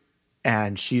angry,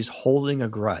 and she's holding a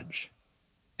grudge.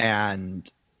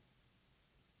 And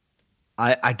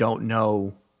I don't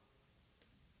know.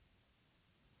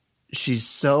 She's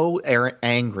so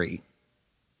angry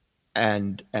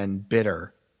and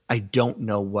bitter. I don't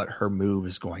know what her move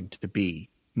is going to be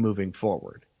moving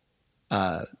forward.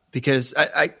 Because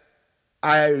I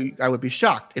would be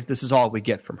shocked if this is all we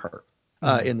get from her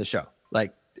in the show.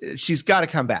 Like, she's got to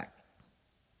come back.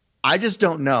 I just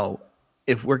don't know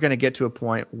if we're going to get to a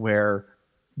point where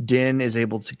Din is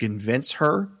able to convince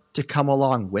her to come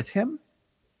along with him,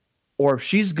 or if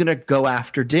she's going to go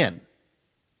after Din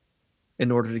in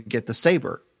order to get the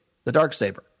saber, the dark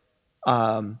saber.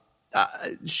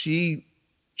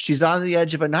 She's on the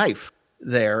edge of a knife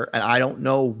there, and I don't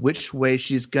know which way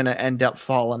she's going to end up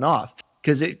falling off,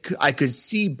 because I could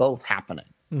see both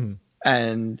happening.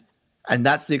 And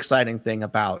that's the exciting thing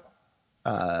about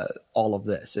all of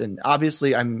this. And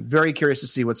obviously, I'm very curious to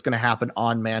see what's going to happen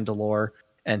on Mandalore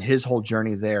and his whole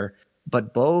journey there.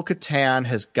 But Bo-Katan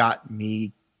has got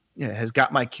my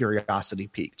curiosity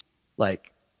piqued.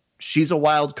 Like, she's a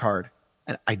wild card,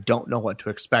 and I don't know what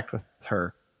to expect with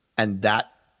her, and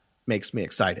that makes me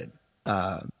excited.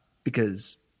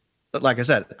 Because, like I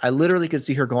said, I literally could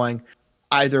see her going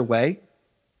either way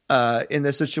in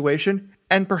this situation,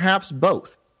 and perhaps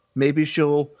both. Maybe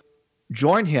she'll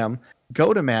join him,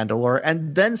 go to Mandalore,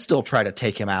 and then still try to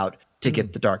take him out to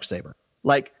get the darksaber.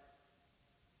 Like,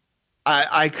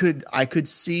 I could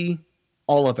see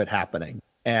all of it happening,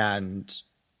 and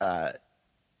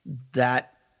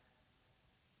that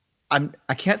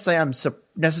I can't say I'm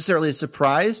necessarily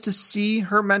surprised to see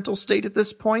her mental state at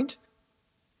this point,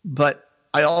 but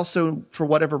I also, for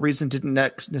whatever reason, didn't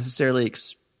necessarily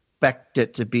expect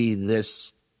it to be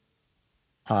this.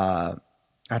 I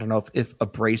don't know if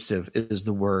abrasive is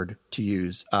the word to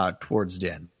use towards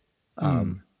Din,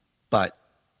 but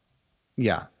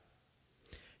yeah.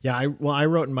 Yeah, I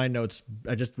wrote in my notes,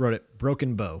 I just wrote it,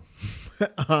 broken bow.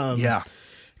 Yeah.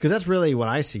 Because that's really what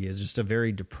I see, is just a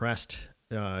very depressed,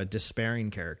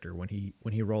 despairing character when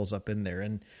he rolls up in there.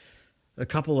 And a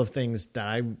couple of things that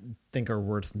I think are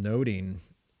worth noting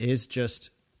is just,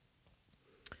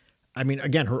 I mean,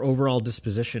 again, her overall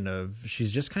disposition of,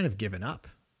 she's just kind of given up.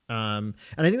 And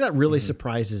I think that really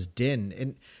surprises Din.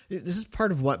 And this is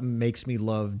part of what makes me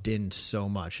love Din so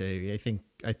much. I think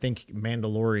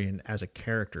Mandalorian as a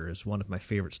character is one of my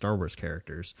favorite Star Wars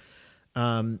characters,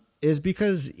 is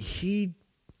because he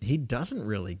doesn't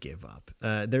really give up.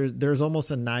 There's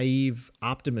almost a naive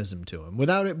optimism to him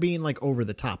without it being like over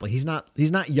the top. Like he's not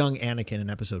young Anakin in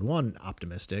episode 1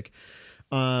 optimistic.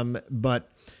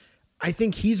 But I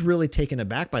think he's really taken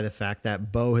aback by the fact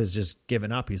that Bo has just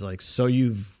given up. He's like, so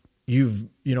you've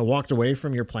walked away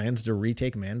from your plans to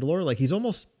retake Mandalore. Like he's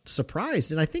almost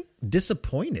surprised and I think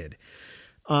disappointed.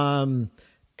 And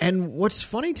what's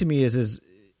funny to me is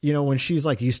when she's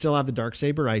like, you still have the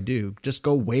Darksaber? I do. Just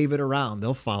go wave it around.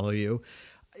 They'll follow you.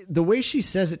 The way she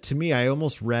says it to me, I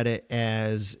almost read it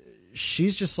as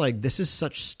she's just like, this is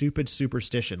such stupid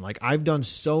superstition. Like I've done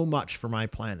so much for my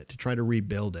planet to try to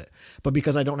rebuild it, but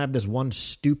because I don't have this one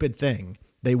stupid thing,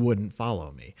 they wouldn't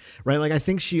follow me. Right. Like I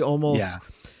think she almost,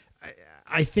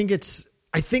 I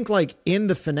think like in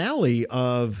the finale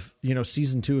of,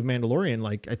 season 2 of Mandalorian,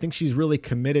 like I think she's really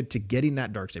committed to getting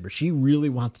that Darksaber. She really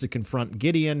wants to confront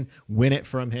Gideon, win it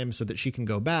from him so that she can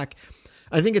go back.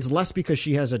 I think it's less because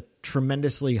she has a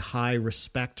tremendously high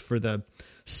respect for the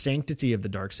sanctity of the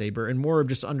Darksaber and more of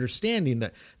just understanding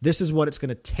that this is what it's going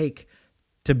to take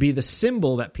to be the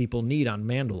symbol that people need on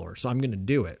Mandalore. So I'm going to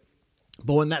do it.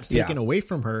 But when that's taken away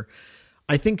from her,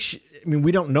 I think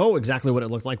we don't know exactly what it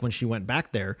looked like when she went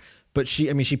back there, but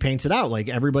she paints it out like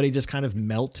everybody just kind of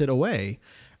melted away.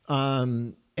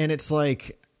 And it's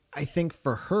like, I think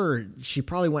for her, she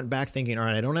probably went back thinking, all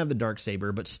right, I don't have the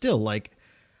Darksaber, but still like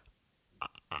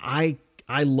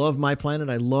I love my planet.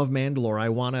 I love Mandalore. I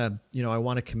want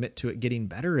to commit to it getting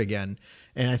better again.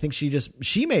 And I think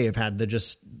she may have had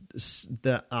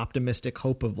the optimistic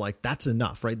hope of like, that's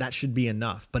enough, right? That should be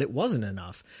enough, but it wasn't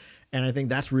enough. And I think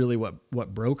that's really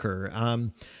what broke her.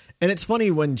 And it's funny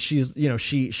when she's,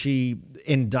 she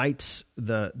indicts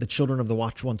the Children of the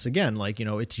Watch once again, like,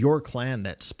 it's your clan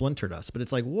that splintered us, but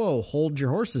it's like, whoa, hold your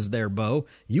horses there, Bo.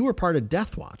 You were part of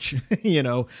Death Watch,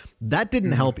 that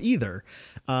didn't help either.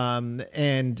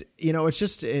 And it's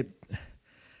just,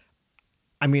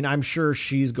 I'm sure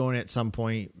she's going at some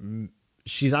point.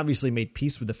 She's obviously made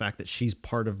peace with the fact that she's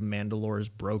part of Mandalore's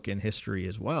broken history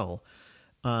as well.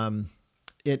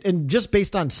 And just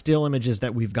based on still images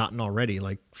that we've gotten already,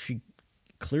 like she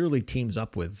clearly teams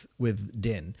up with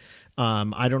Din.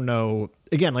 I don't know.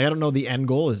 Again, like I don't know the end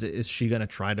goal. Is she going to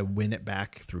try to win it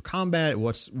back through combat?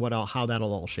 How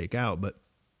that'll all shake out? But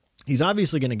he's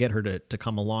obviously going to get her to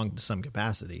come along to some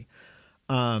capacity.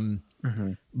 But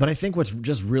I think what's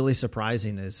just really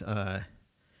surprising is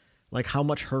like how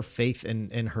much her faith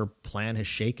in her plan has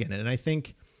shaken. And I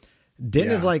think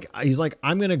Din is like, he's like,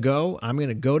 I'm going to go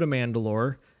to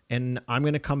Mandalore and I'm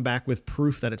going to come back with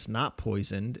proof that it's not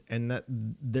poisoned and that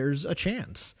there's a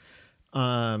chance.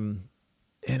 And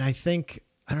I think,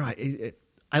 I don't know,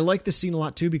 I like this scene a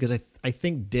lot too, because I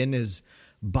think Din is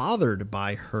bothered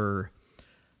by her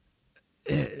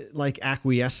like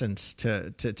acquiescence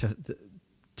to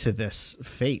this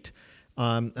fate.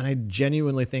 And I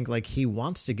genuinely think like he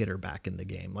wants to get her back in the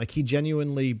game. Like he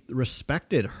genuinely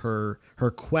respected her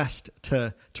quest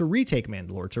to retake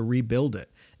Mandalore, to rebuild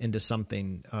it into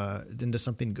something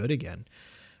good again.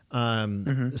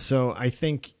 So I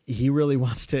think he really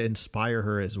wants to inspire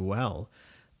her as well.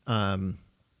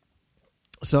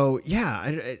 So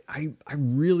yeah, I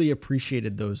really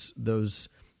appreciated those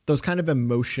kind of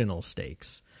emotional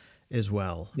stakes as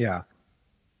well. Yeah.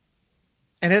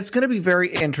 And it's going to be very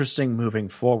interesting moving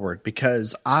forward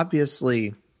because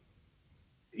obviously,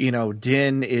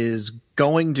 Din is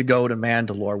going to go to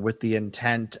Mandalore with the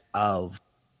intent of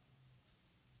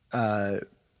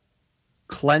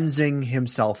cleansing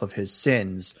himself of his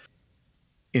sins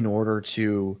in order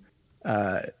to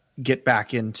get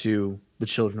back into the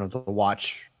Children of the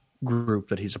Watch group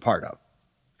that he's a part of.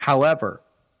 However,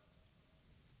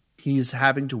 he's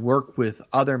having to work with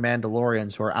other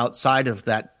Mandalorians who are outside of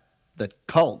that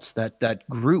cult, that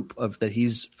group that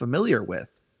he's familiar with.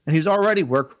 And he's already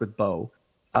worked with Bo,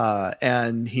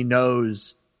 and he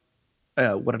knows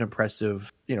what an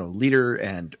impressive, leader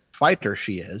and fighter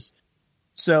she is.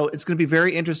 So it's going to be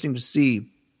very interesting to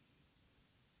see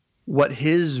what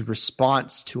his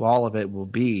response to all of it will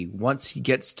be once he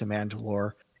gets to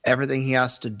Mandalore, everything he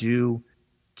has to do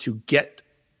to get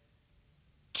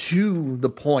to the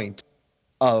point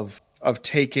of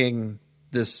taking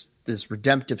this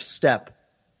redemptive step,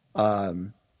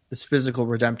 this physical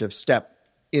redemptive step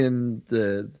in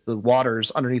the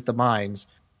waters underneath the mines,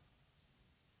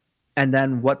 and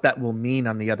then what that will mean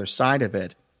on the other side of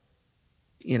it.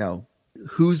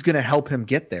 who's going to help him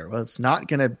get there? Well, it's not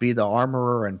going to be the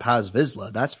armorer and Paz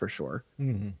Vizsla, that's for sure.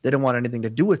 Mm-hmm. They don't want anything to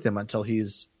do with him until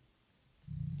he's,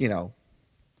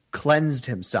 cleansed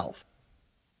himself.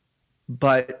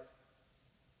 But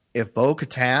if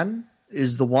Bo-Katan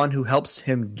is the one who helps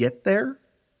him get there,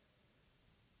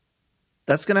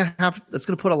 that's going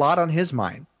to put a lot on his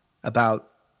mind about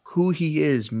who he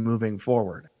is moving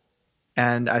forward.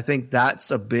 And I think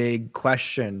that's a big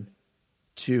question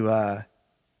to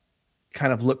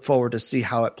kind of look forward to see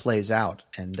how it plays out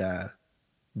and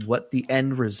what the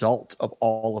end result of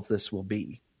all of this will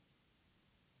be.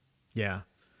 Yeah.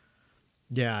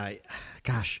 Yeah.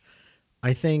 Gosh,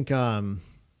 I think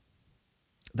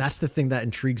that's the thing that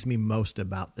intrigues me most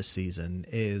about the season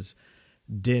is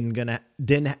Din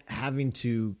having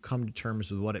to come to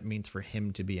terms with what it means for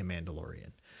him to be a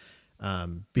Mandalorian.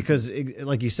 Because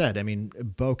like you said, I mean,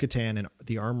 Bo-Katan and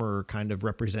the Armorer kind of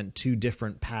represent two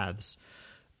different paths.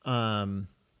 And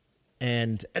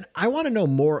I want to know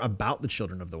more about the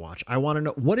Children of the Watch. I want to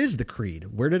know, what is the creed?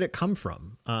 Where did it come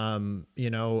from?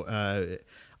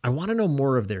 I want to know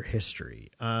more of their history.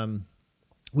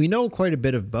 We know quite a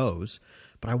bit of Bo's,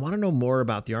 but I want to know more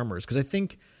about the Armorers. Cause I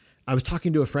think I was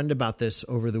talking to a friend about this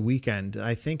over the weekend.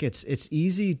 I think it's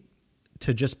easy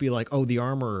to just be like, oh, the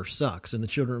Armorer sucks and the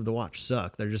Children of the Watch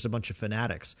suck. They're just a bunch of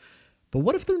fanatics. But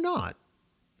what if they're not?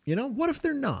 What if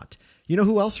they're not? You know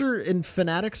who else are in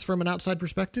fanatics from an outside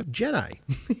perspective? Jedi,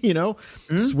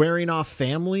 swearing off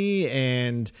family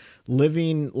and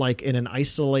living like in an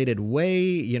isolated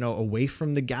way, away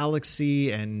from the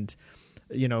galaxy and,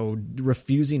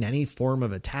 refusing any form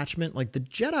of attachment. Like the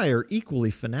Jedi are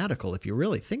equally fanatical if you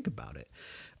really think about it.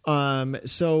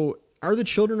 So are the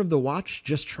Children of the Watch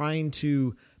just trying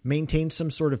to maintain some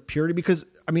sort of purity? Because,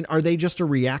 I mean, are they just a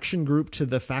reaction group to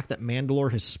the fact that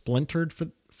Mandalore has splintered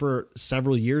for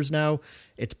several years now?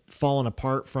 It's fallen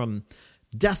apart from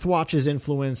Death Watch's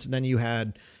influence. And then you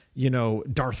had,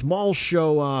 Darth Maul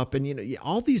show up and,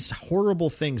 all these horrible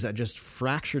things that just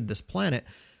fractured this planet.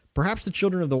 Perhaps the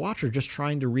Children of the Watch are just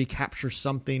trying to recapture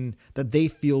something that they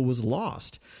feel was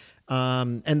lost.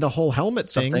 And the whole helmet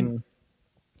thing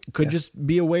could just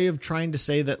be a way of trying to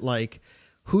say that, like,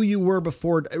 who you were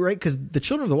before, right? Because the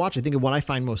Children of the Watch, I think what I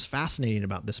find most fascinating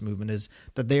about this movement is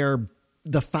that they are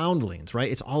the foundlings,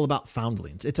 right? It's all about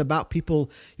foundlings. It's about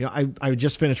people, I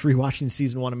just finished rewatching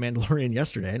season 1 of Mandalorian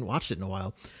yesterday. I hadn't watched it in a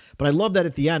while, but I love that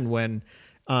at the end when,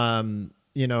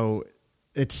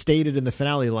 it's stated in the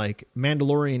finale, like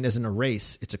Mandalorian isn't a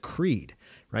race, it's a creed,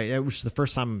 right? That was the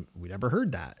first time we'd ever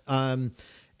heard that.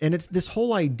 And it's this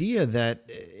whole idea that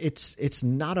it's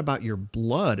not about your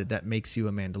blood that makes you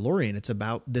a Mandalorian. It's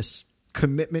about this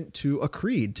commitment to a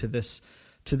creed, to this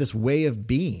way of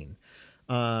being,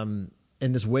 and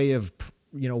this way of,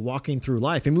 walking through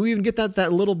life. And we even get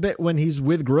that little bit when he's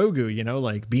with Grogu,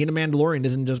 like being a Mandalorian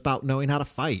isn't just about knowing how to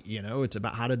fight, it's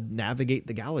about how to navigate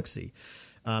the galaxy.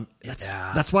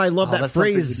 That's why I love that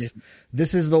phrase.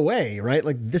 This is the way, right?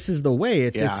 Like, this is the way.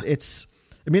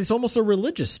 It's almost a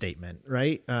religious statement,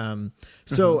 right?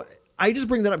 So I just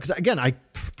bring that up because, again, I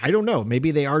don't know.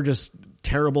 Maybe they are just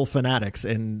terrible fanatics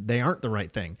and they aren't the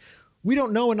right thing. We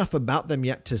don't know enough about them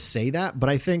yet to say that. But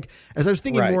I think as I was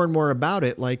thinking more and more about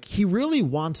it, like, he really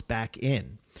wants back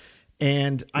in.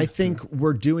 And I think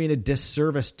we're doing a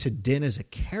disservice to Din as a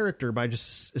character by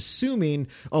just assuming,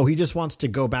 oh, he just wants to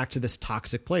go back to this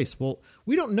toxic place. Well,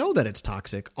 we don't know that it's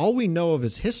toxic. All we know of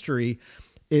his history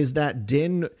is that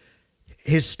Din,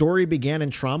 his story began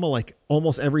in trauma, like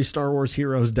almost every Star Wars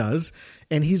heroes does.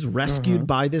 And he's rescued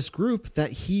by this group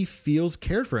that he feels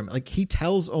cared for him. Like, he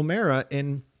tells Omera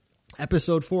in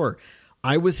episode 4,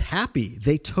 I was happy.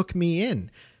 They took me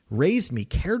in, raised me,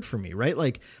 cared for me, right?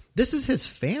 Like, this is his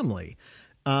family.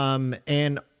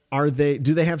 And do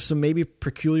they have some maybe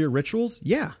peculiar rituals?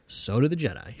 Yeah. So do the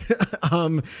Jedi.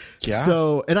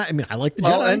 So, and I like the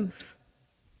Jedi.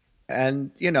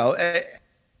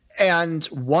 And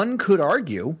one could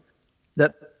argue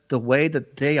that the way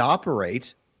that they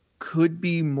operate could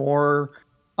be more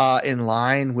in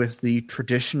line with the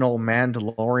traditional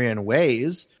Mandalorian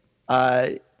ways,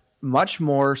 much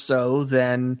more so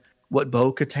than what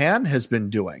Bo-Katan has been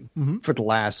doing for the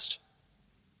last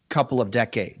couple of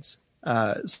decades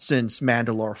since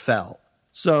Mandalore fell.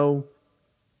 So,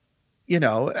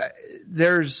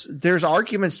 there's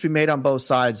arguments to be made on both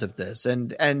sides of this.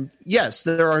 And yes,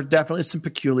 there are definitely some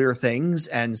peculiar things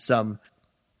and some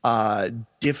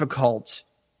difficult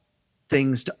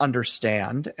things to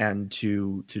understand and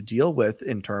to deal with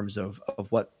in terms of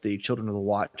what the Children of the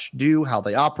Watch do, how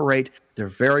they operate. They're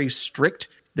very strict.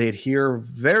 They adhere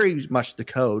very much to the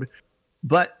code,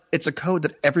 but it's a code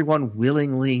that everyone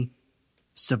willingly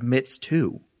submits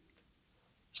to.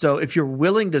 So if you're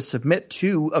willing to submit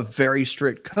to a very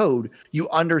strict code, you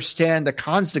understand the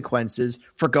consequences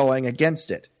for going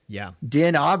against it. Yeah.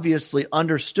 Din obviously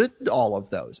understood all of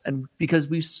those. And because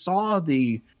we saw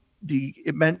the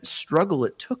immense struggle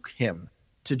it took him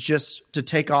to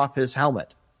take off his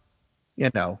helmet,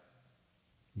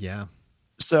 Yeah.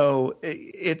 So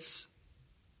it's,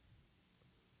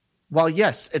 while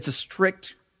yes, it's a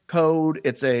strict code,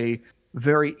 it's a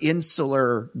very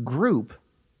insular group,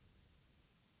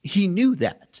 he knew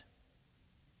that.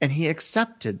 And he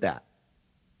accepted that.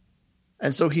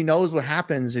 And so he knows what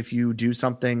happens if you do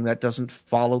something that doesn't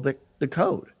follow the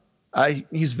code.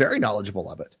 He's very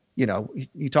knowledgeable of it.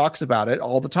 He talks about it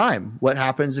all the time. What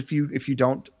happens if you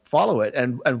don't follow it,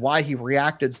 and why he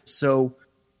reacted so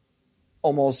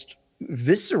almost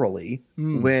viscerally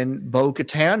when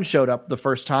Bo-Katan showed up the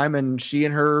first time, and she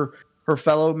and her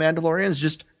fellow Mandalorians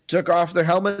just took off their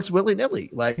helmets willy-nilly.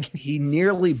 Like, he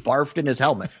nearly barfed in his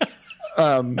helmet.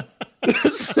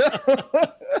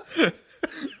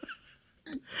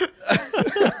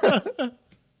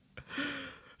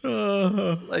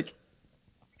 Like,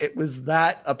 it was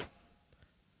that up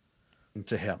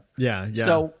to him. Yeah.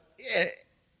 So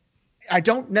I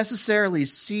don't necessarily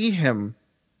see him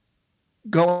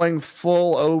going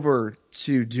full over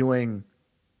to doing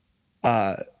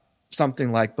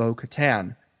something like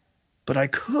Bo-Katan, but I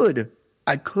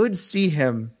could see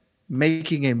him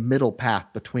making a middle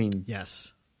path between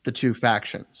the two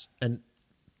factions. And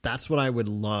that's what I would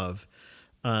love.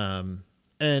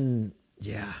 And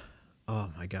yeah, oh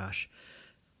my gosh.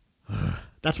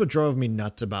 That's what drove me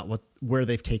nuts about where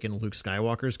they've taken Luke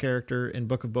Skywalker's character in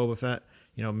Book of Boba Fett,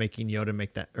 making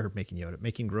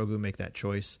Grogu make that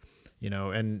choice,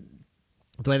 and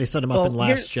the way they set him up in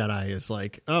Last Jedi is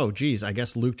like, oh geez, I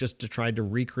guess Luke just tried to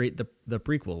recreate the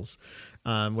prequels,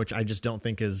 which I just don't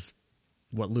think is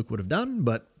what Luke would have done,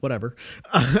 but whatever.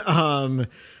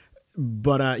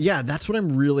 But yeah, that's what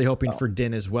I'm really hoping for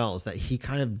Din as well, is that he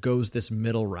kind of goes this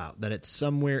middle route, that it's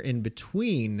somewhere in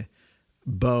between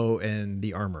Bo and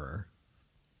the Armorer.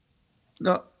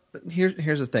 No,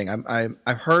 here's the thing.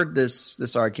 I've heard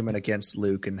this argument against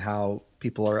Luke and how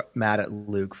people are mad at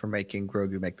Luke for making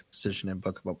Grogu make the decision in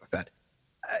Book of Boba Fett.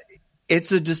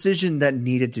 It's a decision that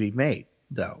needed to be made,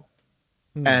 though.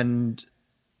 And,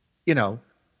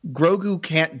 Grogu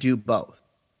can't do both.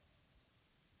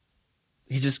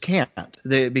 He just can't.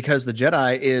 Because the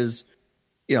Jedi is,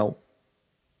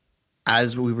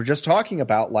 as we were just talking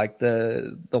about, like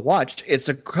the Watch, it's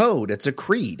a code, it's a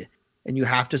creed, and you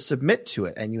have to submit to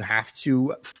it and you have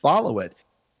to follow it.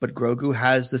 But Grogu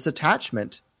has this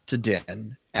attachment to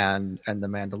Din and the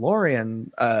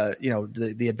Mandalorian,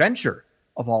 the adventure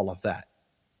of all of that.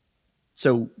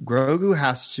 So Grogu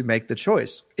has to make the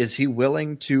choice. Is he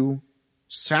willing to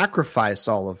sacrifice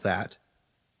all of that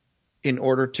in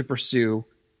order to pursue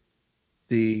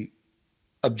the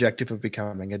objective of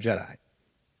becoming a Jedi?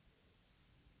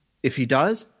 If he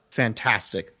does,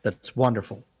 fantastic. That's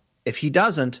wonderful. If he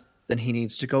doesn't, then he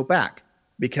needs to go back,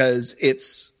 because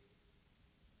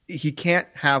he can't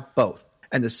have both.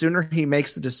 And the sooner he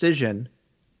makes the decision,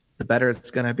 the better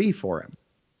it's going to be for him.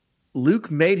 Luke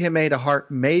made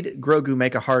Grogu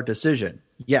make a hard decision.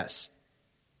 Yes.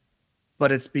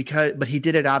 But he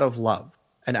did it out of love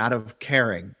and out of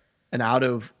caring and out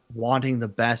of wanting the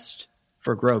best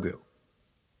for Grogu.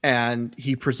 And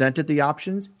he presented the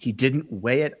options. He didn't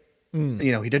weigh it.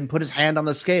 He didn't put his hand on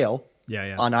the scale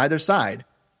on either side.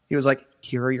 He was like,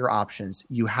 here are your options.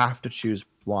 You have to choose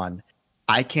one.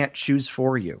 I can't choose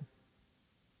for you.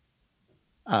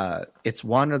 It's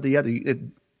one or the other.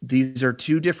 These are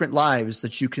two different lives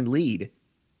that you can lead,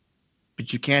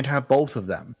 but you can't have both of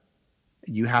them.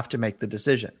 You have to make the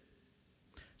decision.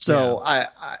 So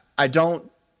I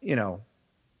don't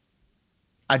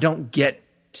get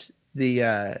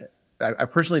I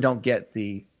personally don't get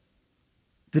the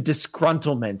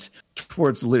disgruntlement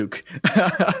towards Luke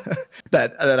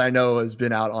that I know has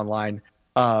been out online.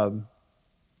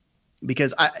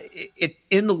 Because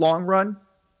in the long run,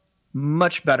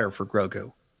 much better for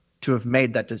Grogu to have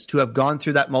made that, to have gone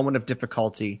through that moment of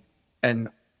difficulty and,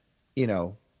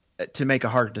 to make a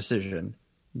hard decision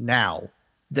now,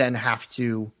 than have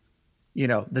to,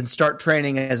 then start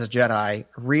training as a Jedi,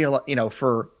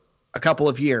 for a couple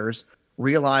of years,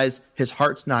 realize his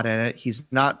heart's not in it, he's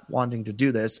not wanting to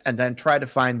do this, and then try to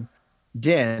find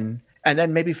Din, and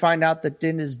then maybe find out that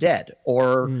Din is dead,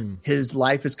 or his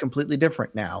life is completely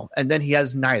different now, and then he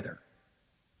has neither.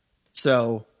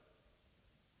 So,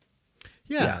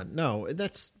 no,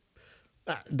 that's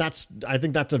I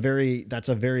think that's a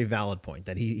very valid point,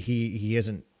 that he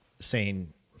isn't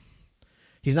saying,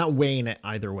 he's not weighing it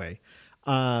either way.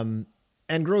 And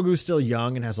and Grogu's still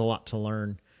young and has a lot to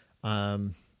learn.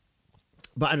 But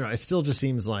I don't know. It still just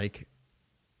seems like,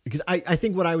 because I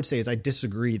think what I would say is I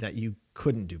disagree that you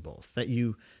couldn't do both, that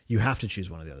you have to choose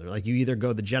one or the other. Like, you either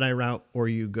go the Jedi route or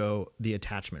you go the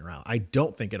attachment route. I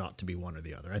don't think it ought to be one or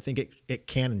the other. I think it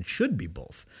can and should be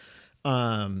both.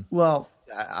 Well,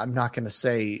 I'm not going to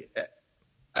say,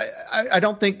 I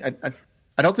don't think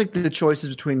the choice is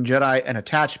between Jedi and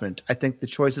attachment. I think the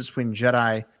choice is between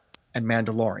Jedi and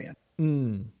Mandalorian.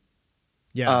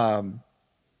 Yeah.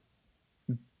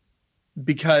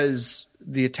 Because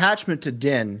the attachment to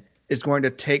Din is going to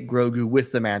take Grogu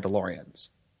with the Mandalorians.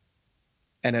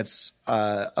 And it's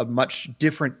a much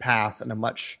different path and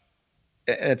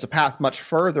it's a path much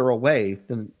further away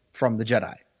than from the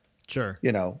Jedi. Sure.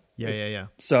 You know? Yeah.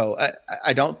 So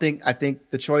I think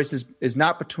the choice is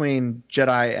not between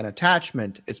Jedi and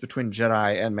attachment. It's between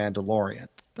Jedi and Mandalorian.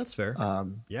 That's fair.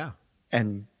 Yeah.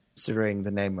 And considering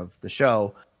the name of the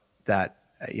show, that,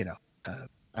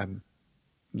 I'm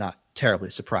not terribly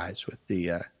surprised with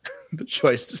the the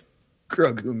choice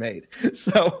Grogu made.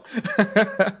 So,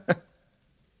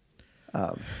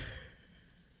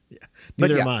 yeah.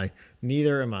 Neither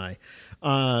am I.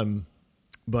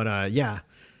 Yeah.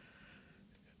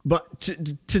 But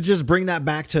to just bring that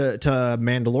back to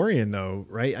Mandalorian, though,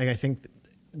 right? I think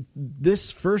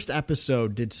this first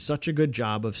episode did such a good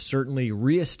job of certainly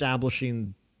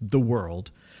reestablishing the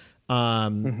world,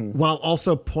 while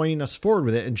also pointing us forward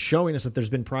with it and showing us that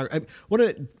there's been progress.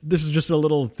 This is just a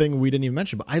little thing we didn't even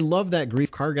mention, but I love that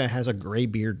Grief Karga has a gray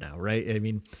beard now, right? I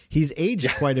mean, he's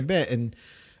aged quite a bit, and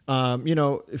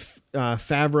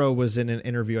Favreau was in an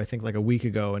interview, I think like a week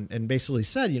ago, and basically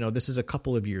said, this is a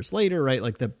couple of years later, right?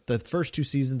 Like the first 2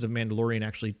 seasons of Mandalorian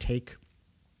actually take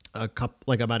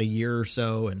about a year or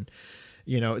so. And,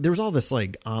 there was all this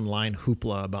like online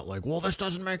hoopla about like, well, this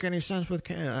doesn't make any sense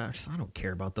with, I don't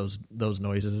care about those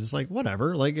noises. It's like,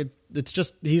 whatever. Like it's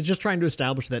just, he's just trying to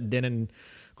establish that Din and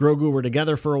Grogu were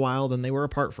together for a while, then they were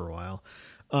apart for a while.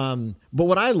 But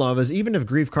what I love is, even if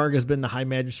Grief Karga has been the High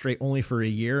Magistrate only for a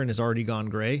year and has already gone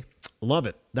gray, love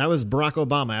it. That was Barack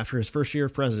Obama after his first year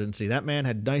of presidency. That man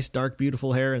had nice, dark,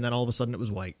 beautiful hair, and then all of a sudden it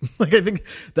was white. Like, I think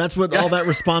that's what all that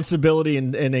responsibility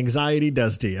and anxiety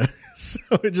does to you. So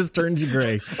it just turns you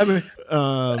gray. I mean,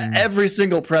 every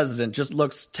single president just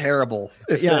looks terrible.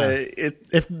 From the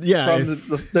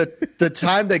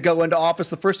time they go into office,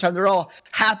 the first time they're all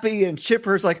happy and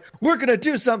chipper, it's like, we're going to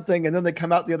do something. And then they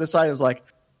come out the other side, it's like,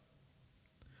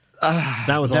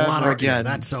 that was a lot of again.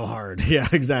 That's so hard. Yeah,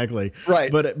 exactly.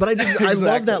 Right. But I just I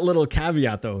love that little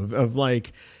caveat though of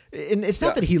like, and it's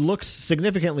not that he looks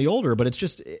significantly older, but it's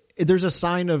just there's a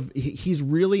sign of he's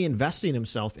really investing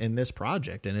himself in this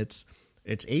project, and it's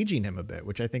aging him a bit,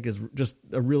 which I think is just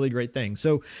a really great thing.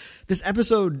 So this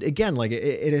episode, again, like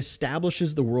it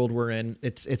establishes the world we're in.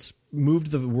 It's moved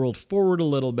the world forward a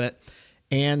little bit,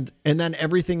 and then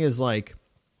everything is like,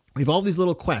 we have all these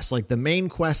little quests. Like the main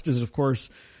quest is, of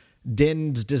course,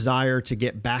 Din's desire to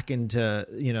get back into,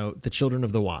 the Children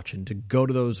of the Watch and to go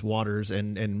to those waters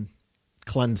and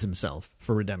cleanse himself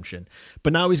for redemption.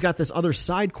 But now he's got this other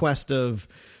side quest of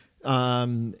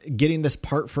getting this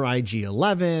part for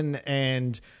IG-11,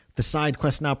 and the side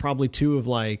quest now probably too of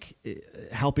like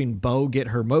helping Bo get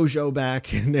her mojo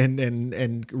back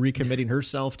and recommitting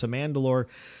herself to Mandalore.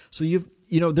 So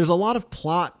there's a lot of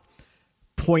plot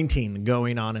pointing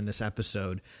going on in this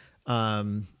episode.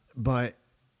 But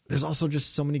there's also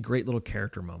just so many great little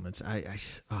character moments. I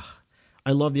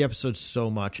love the episode so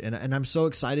much, and I'm so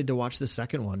excited to watch the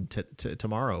second one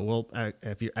tomorrow. Well,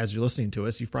 as you're listening to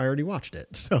us, you've probably already watched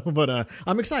it. So, but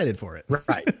I'm excited for it.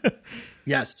 Right.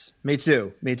 Yes, me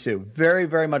too. Very,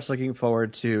 very much looking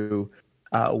forward to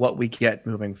what we get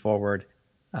moving forward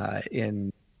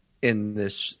in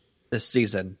this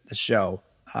season, this show.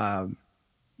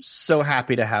 So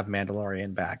happy to have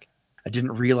Mandalorian back. I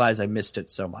didn't realize I missed it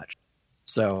so much.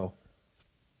 So,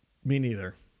 me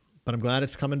neither, but I'm glad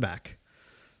it's coming back.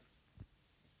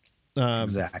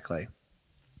 Exactly.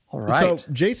 All right.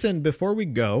 So, Jason, before we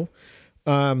go,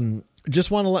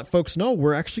 just want to let folks know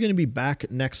we're actually going to be back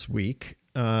next week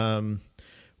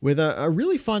with a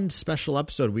really fun special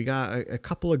episode. We got a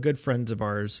couple of good friends of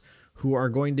ours who are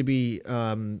going to be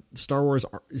Star Wars.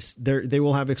 They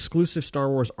will have exclusive Star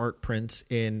Wars art prints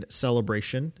in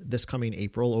Celebration this coming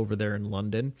April over there in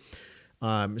London.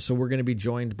 So we're going to be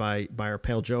joined by our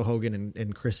pal Joe Hogan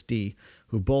and Chris D,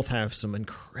 who both have some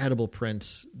incredible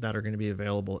prints that are going to be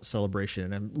available at Celebration.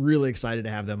 And I'm really excited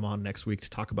to have them on next week to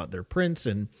talk about their prints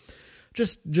and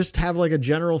just have like a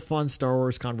general fun Star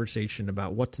Wars conversation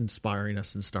about what's inspiring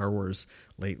us in Star Wars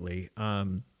lately.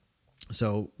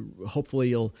 So hopefully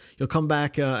you'll come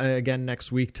back again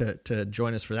next week to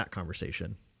join us for that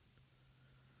conversation.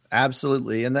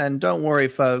 Absolutely. And then don't worry,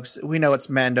 folks. We know it's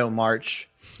Mando March.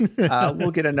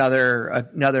 We'll get another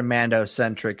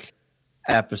Mando-centric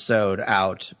episode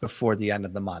out before the end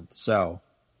of the month. So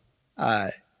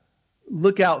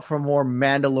look out for more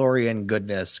Mandalorian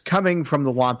goodness coming from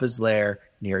the Wampa's Lair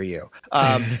near you.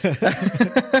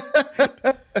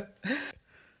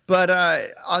 But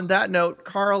on that note,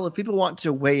 Carl, if people want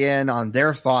to weigh in on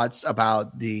their thoughts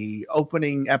about the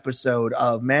opening episode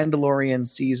of Mandalorian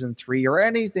Season 3 or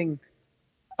anything,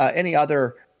 any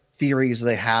other theories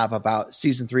they have about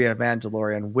Season 3 of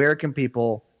Mandalorian, where can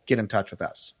people get in touch with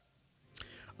us?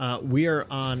 We are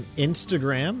on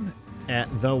Instagram at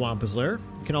The Wampa's Lair.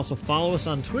 You can also follow us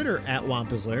on Twitter at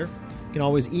Wampa's Lair. You can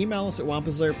always email us at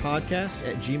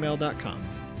wampaslairpodcast@gmail.com.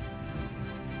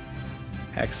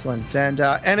 Excellent. And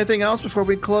anything else before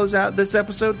we close out this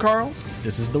episode, Carl?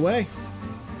 This is the way.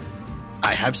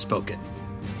 I have spoken.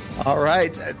 All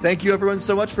right. Thank you, everyone,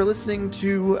 so much for listening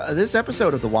to this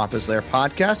episode of the Wampa's Lair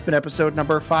podcast. Been episode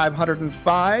number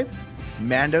 505.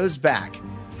 Mando's back.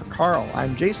 For Carl,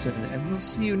 I'm Jason, and we'll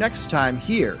see you next time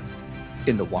here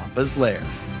in the Wampa's Lair.